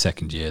it was his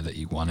second year that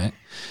he won it.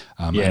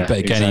 But again,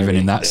 exactly. Even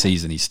in that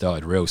season he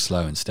started real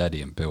slow and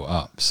steady and built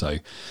up, so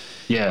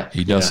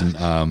he doesn't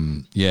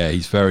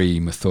he's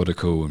very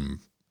methodical and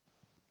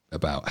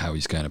about how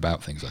he's going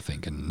about things, I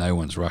think, and no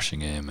one's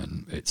rushing him,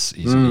 and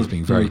he's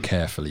being very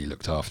carefully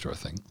looked after, I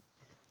think.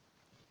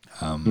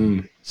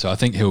 So I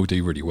think he'll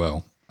do really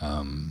well,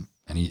 and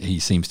he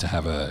seems to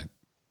have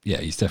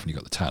he's definitely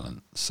got the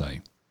talent. So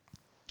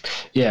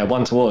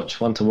one to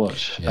watch.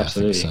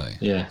 Absolutely. So.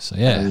 Yeah. So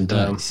and,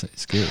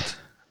 it's good.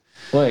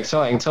 Well,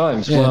 exciting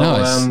times.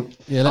 Yeah,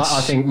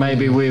 I think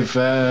maybe we've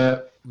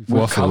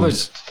covered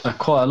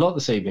quite a lot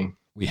this evening.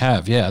 We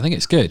have, I think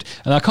it's good,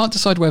 and I can't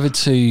decide whether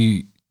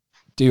to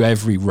do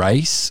every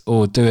race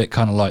or do it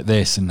kind of like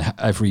this and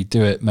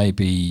do it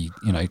maybe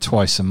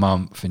twice a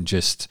month and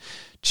just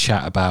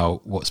chat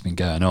about what's been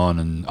going on,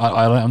 and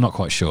I'm not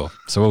quite sure,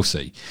 so we'll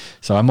see.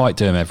 So I might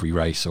do them every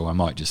race, or I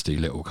might just do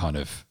little kind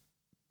of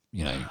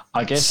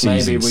I guess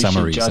maybe we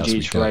should judge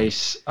each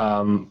race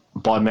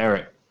by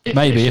merit. If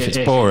it's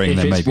boring,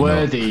 then maybe it's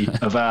worthy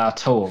of our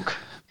talk.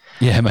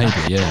 Maybe.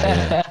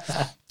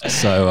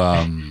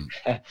 So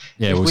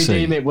if we'll we see.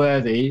 deem it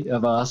worthy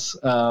of us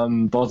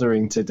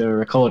bothering to do a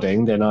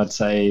recording, then I'd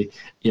say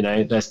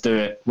let's do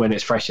it when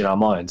it's fresh in our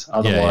minds.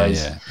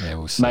 Otherwise,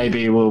 we'll see.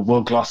 Maybe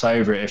we'll gloss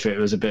over it if it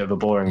was a bit of a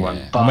boring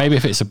one. But maybe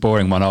if it's a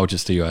boring one, I'll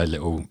just do a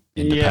little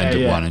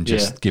independent one and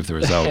just give the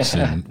results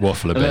and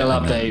waffle a bit. A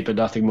little update, but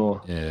nothing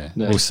more.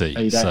 We'll see.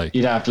 You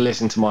don't have to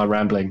listen to my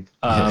rambling.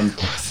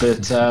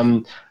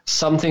 But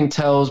something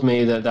tells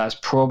me that that's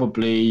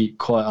probably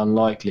quite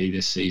unlikely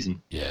this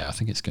season. Yeah, I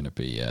think it's going to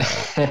be.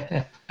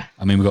 I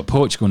mean, we've got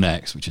Portugal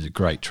next, which is a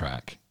great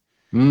track.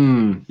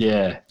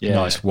 Yeah.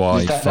 Nice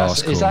wide,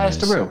 fast corners. Is that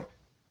Estoril?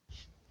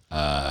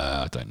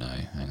 I don't know.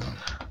 Hang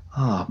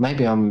on.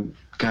 Maybe I'm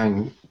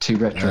going too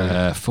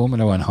retro.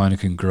 Formula One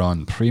Heineken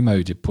Grand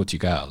Primo de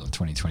Portugal in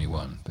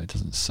 2021, but it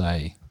doesn't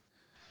say.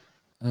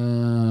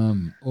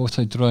 Autodromo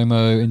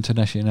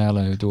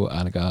Internacional do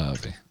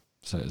Algarve.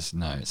 So it's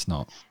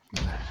not.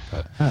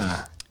 But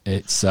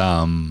it's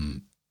I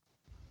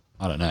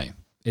don't know.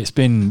 It's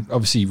been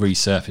obviously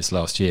resurfaced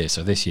last year,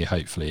 so this year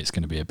hopefully it's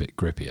going to be a bit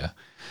grippier.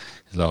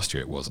 Last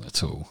year it wasn't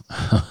at all.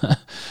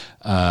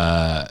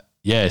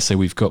 So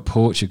we've got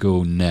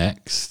Portugal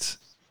next,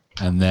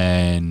 and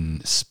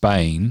then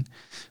Spain,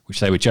 which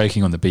they were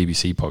joking on the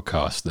BBC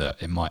podcast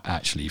that it might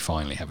actually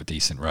finally have a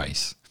decent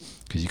race,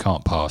 because you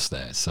can't pass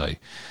there. So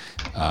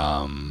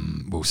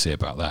we'll see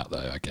about that,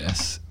 though, I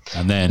guess.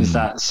 And then is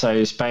that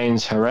so?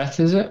 Spain's Jerez,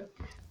 is it?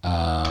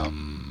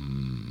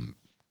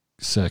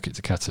 Circuit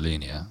to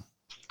Catalonia.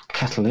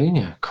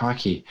 Catalonia,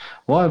 crikey!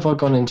 Why have I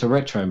gone into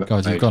retro?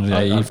 God, you've gone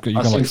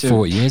like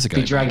 40 years ago.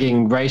 Be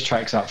dragging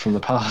racetracks up from the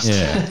past.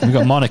 Yeah, we've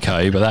got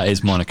Monaco, but that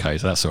is Monaco,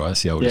 so that's all right.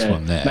 That's the oldest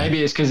one there.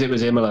 Maybe it's because it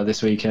was Imola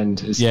this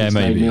weekend. It's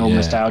made me all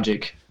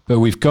nostalgic. But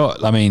we've got,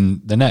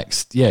 the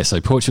next, so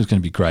Portugal's going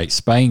to be great.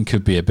 Spain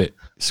could be a bit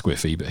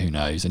squiffy, but who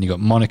knows? And you've got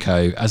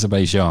Monaco,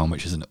 Azerbaijan,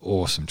 which is an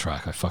awesome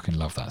track. I fucking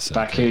love that circuit.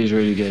 Baku's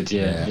really good,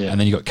 yeah. And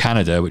then you've got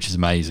Canada, which is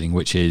amazing,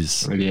 which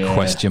is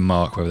question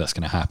mark whether that's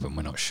going to happen.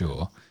 We're not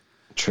sure.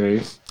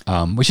 True.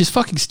 Which is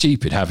fucking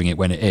stupid having it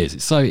when it is.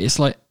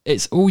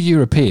 It's all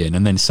European,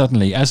 and then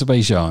suddenly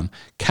Azerbaijan,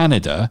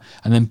 Canada,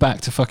 and then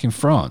back to fucking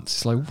France.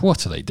 It's like,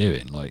 what are they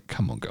doing? Like,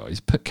 come on, guys,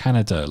 put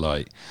Canada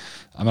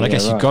I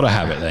guess you've got to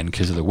have it then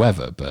because of the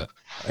weather, but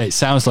it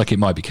sounds like it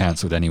might be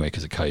cancelled anyway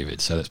because of COVID,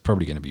 so that's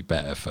probably going to be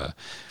better for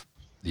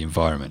the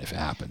environment if it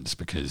happens,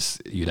 because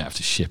you don't have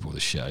to ship all the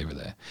shit over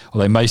there.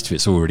 Although most of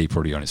it's already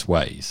probably on its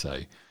way, so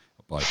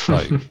by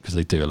boat, because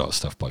they do a lot of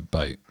stuff by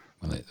boat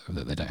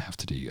that they don't have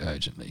to do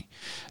urgently.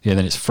 Yeah,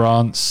 then it's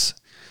France,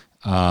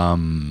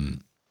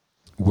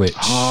 which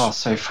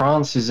so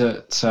France is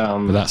at.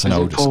 but that's an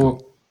older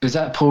school. Is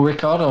that Paul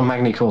Ricard or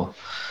Magny-Cours?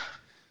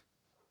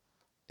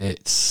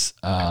 It's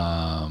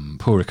Paul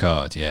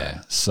Ricard,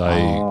 yeah.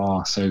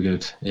 So so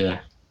good,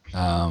 yeah.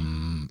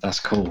 That's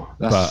cool.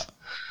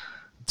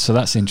 So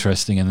that's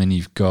interesting, and then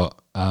you've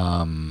got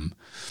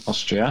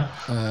Austria,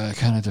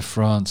 Canada,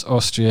 France,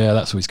 Austria.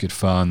 That's always good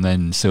fun.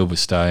 Then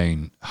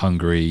Silverstone,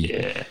 Hungary.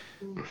 Yeah.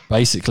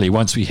 Basically,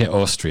 once we hit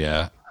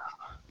Austria,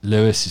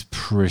 Lewis is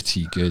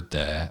pretty good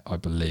there, I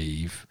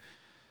believe.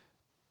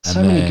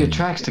 So many good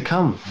tracks to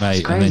come,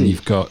 mate. And then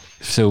you've got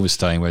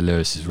Silverstone, where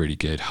Lewis is really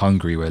good.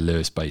 Hungary, where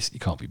Lewis basically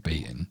can't be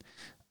beaten.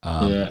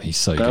 He's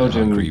so good at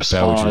Hungary.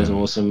 Belgium is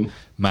awesome.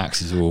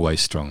 Max is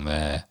always strong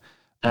there.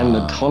 And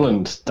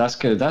Holland, that's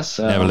good. That's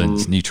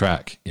Netherlands, new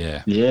track.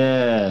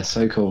 Yeah,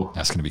 so cool.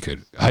 That's going to be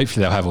good.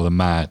 Hopefully they'll have all the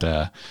mad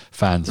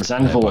fans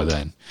there by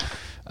then.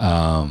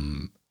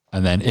 And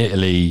then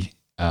Italy,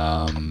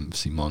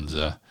 see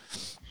Monza,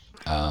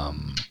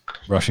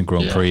 Russian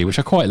Grand Prix, which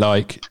I quite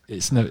like.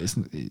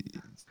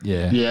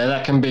 Yeah,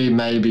 that can be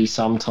maybe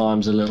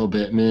sometimes a little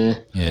bit meh.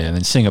 Yeah, and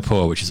then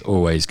Singapore, which is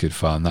always good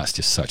fun. That's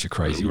just such a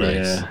crazy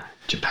race. Yeah,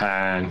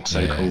 Japan,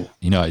 so cool.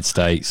 United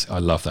States, I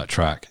love that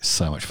track. It's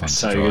so much fun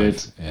to drive.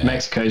 Good. Yeah.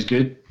 Mexico's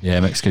good. Yeah,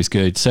 Mexico's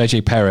good.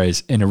 Sergio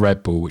Perez in a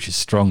Red Bull, which is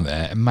strong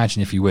there.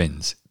 Imagine if he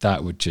wins.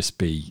 That would just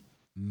be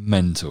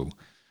mental.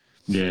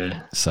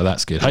 Yeah. So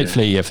that's good.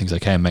 Hopefully everything's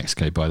okay in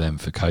Mexico by then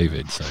for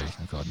COVID. So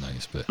God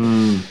knows. But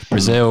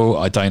Brazil,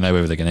 I don't know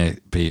whether they're going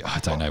to be. I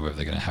don't know whether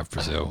they're going to have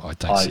Brazil. I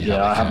don't see.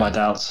 I have my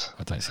doubts.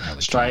 I don't see how they.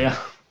 Australia.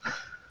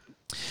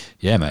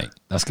 Yeah, mate,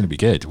 that's going to be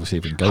good. We'll see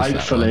if we can go.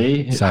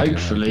 Hopefully,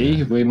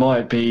 we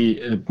might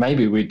be.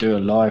 Maybe we do a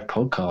live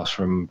podcast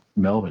from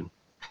Melbourne.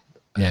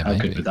 Yeah, how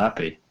good would that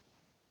be?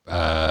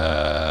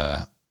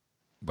 Well,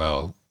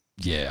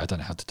 yeah, I don't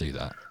know how to do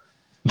that.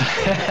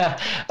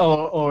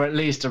 or at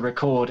least a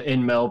record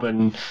in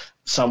Melbourne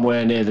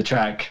somewhere near the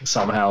track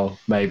somehow,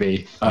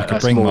 maybe. I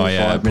could bring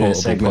my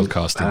portable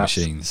podcasting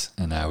machines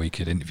and now we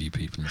could interview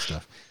people and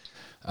stuff.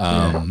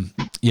 Then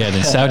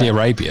Saudi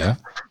Arabia,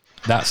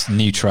 that's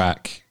new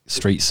track,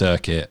 street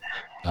circuit.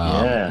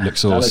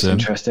 Looks awesome. Looks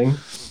interesting.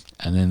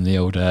 And then the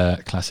old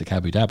classic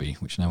Abu Dhabi,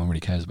 which no one really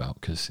cares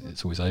about because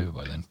it's always over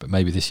by then. But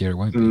maybe this year it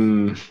won't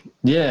be.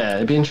 Yeah,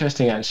 it'd be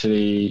interesting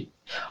actually.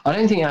 I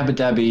don't think Abu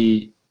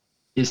Dhabi...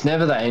 It's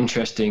never that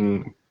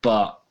interesting,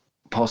 but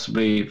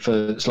possibly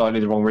for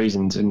slightly the wrong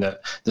reasons. In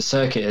that the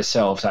circuit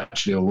itself is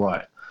actually all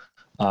right.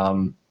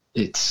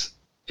 It's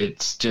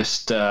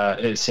just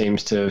it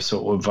seems to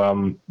sort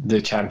of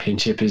the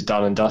championship is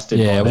done and dusted.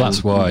 Yeah, well,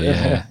 that's why.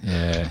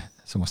 Yeah,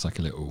 it's almost like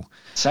a little.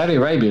 Saudi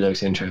Arabia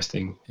looks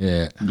interesting.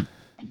 Yeah,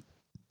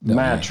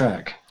 mad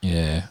track.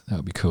 Yeah, that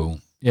would be cool.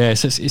 Yeah,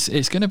 so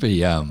it's going to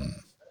be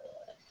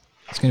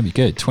it's going to be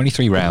good.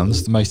 23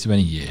 rounds, the most of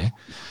any year.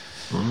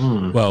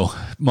 Well,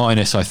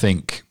 minus I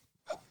think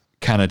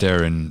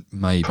Canada and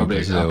maybe probably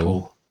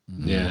Brazil.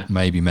 Yeah,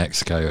 maybe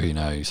Mexico. Who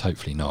knows?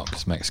 Hopefully not,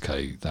 because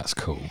Mexico, that's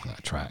cool,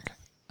 that track.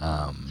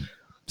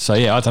 So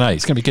yeah, I don't know.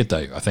 It's going to be good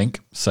though, I think.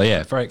 So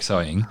yeah, very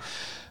exciting.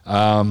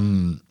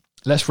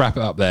 Let's wrap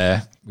it up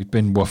there. We've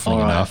been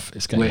waffling enough.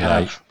 It's getting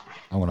late.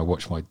 I want to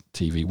watch my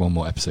TV. One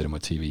more episode of my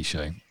TV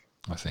show,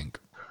 I think.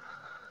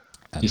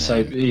 And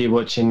you're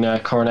watching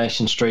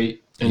Coronation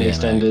Street in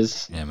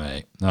EastEnders? Mate. Yeah,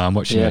 mate. No, I'm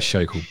watching a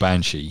show called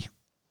Banshee.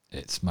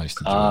 It's most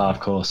enjoyable.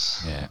 Of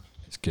course. Yeah,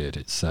 it's good.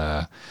 It's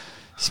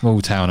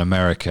small town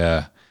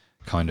America,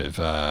 kind of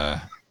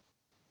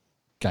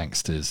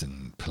gangsters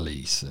and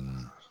police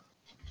and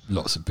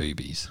lots of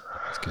boobies.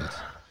 It's good.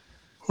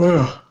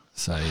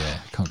 So yeah,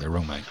 can't go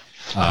wrong, mate.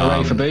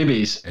 Hooray for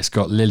boobies. It's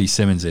got Lily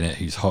Simmons in it,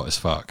 who's hot as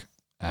fuck.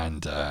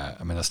 And I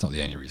mean, that's not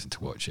the only reason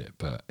to watch it,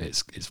 but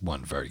it's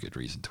one very good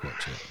reason to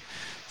watch it.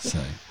 So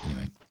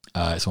anyway,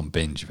 it's on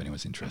Binge if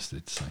anyone's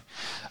interested. So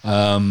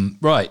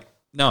right,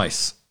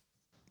 nice.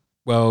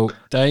 Well,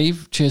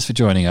 Dave, cheers for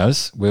joining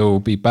us. We'll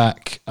be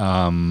back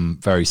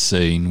very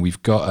soon.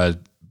 We've got a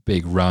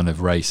big run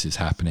of races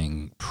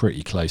happening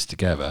pretty close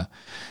together.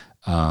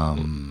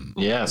 We've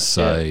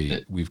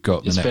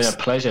got it's been a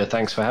pleasure.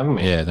 Thanks for having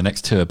me. Yeah, the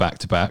next two are back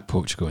to back,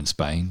 Portugal and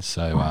Spain.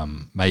 So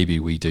maybe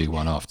we do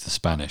one after the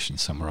Spanish and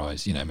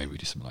summarise. Maybe we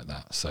do something like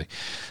that. So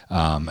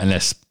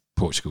unless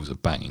Portugal's a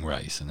banging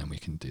race, and then we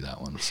can do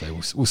that one. So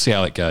we'll see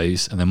how it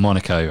goes. And then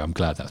Monaco, I'm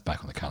glad that's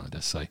back on the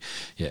calendar. So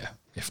yeah,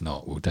 if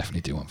not, we'll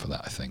definitely do one for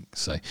that, I think.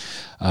 So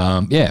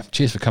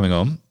cheers for coming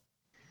on.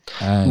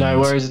 And no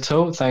worries at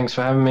all. Thanks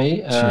for having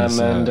me.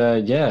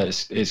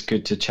 It's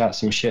good to chat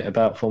some shit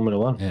about Formula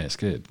One. Yeah, it's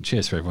good.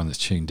 Cheers for everyone that's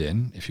tuned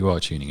in. If you are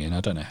tuning in,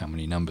 I don't know how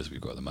many numbers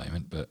we've got at the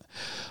moment, but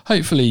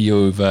hopefully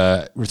you've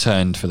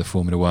returned for the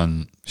Formula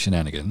One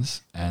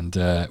shenanigans, and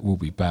we'll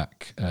be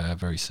back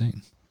very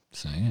soon.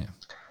 So yeah,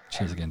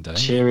 cheers again, Dave.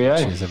 Cheerio.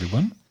 Cheers,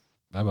 everyone.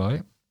 Bye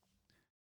bye.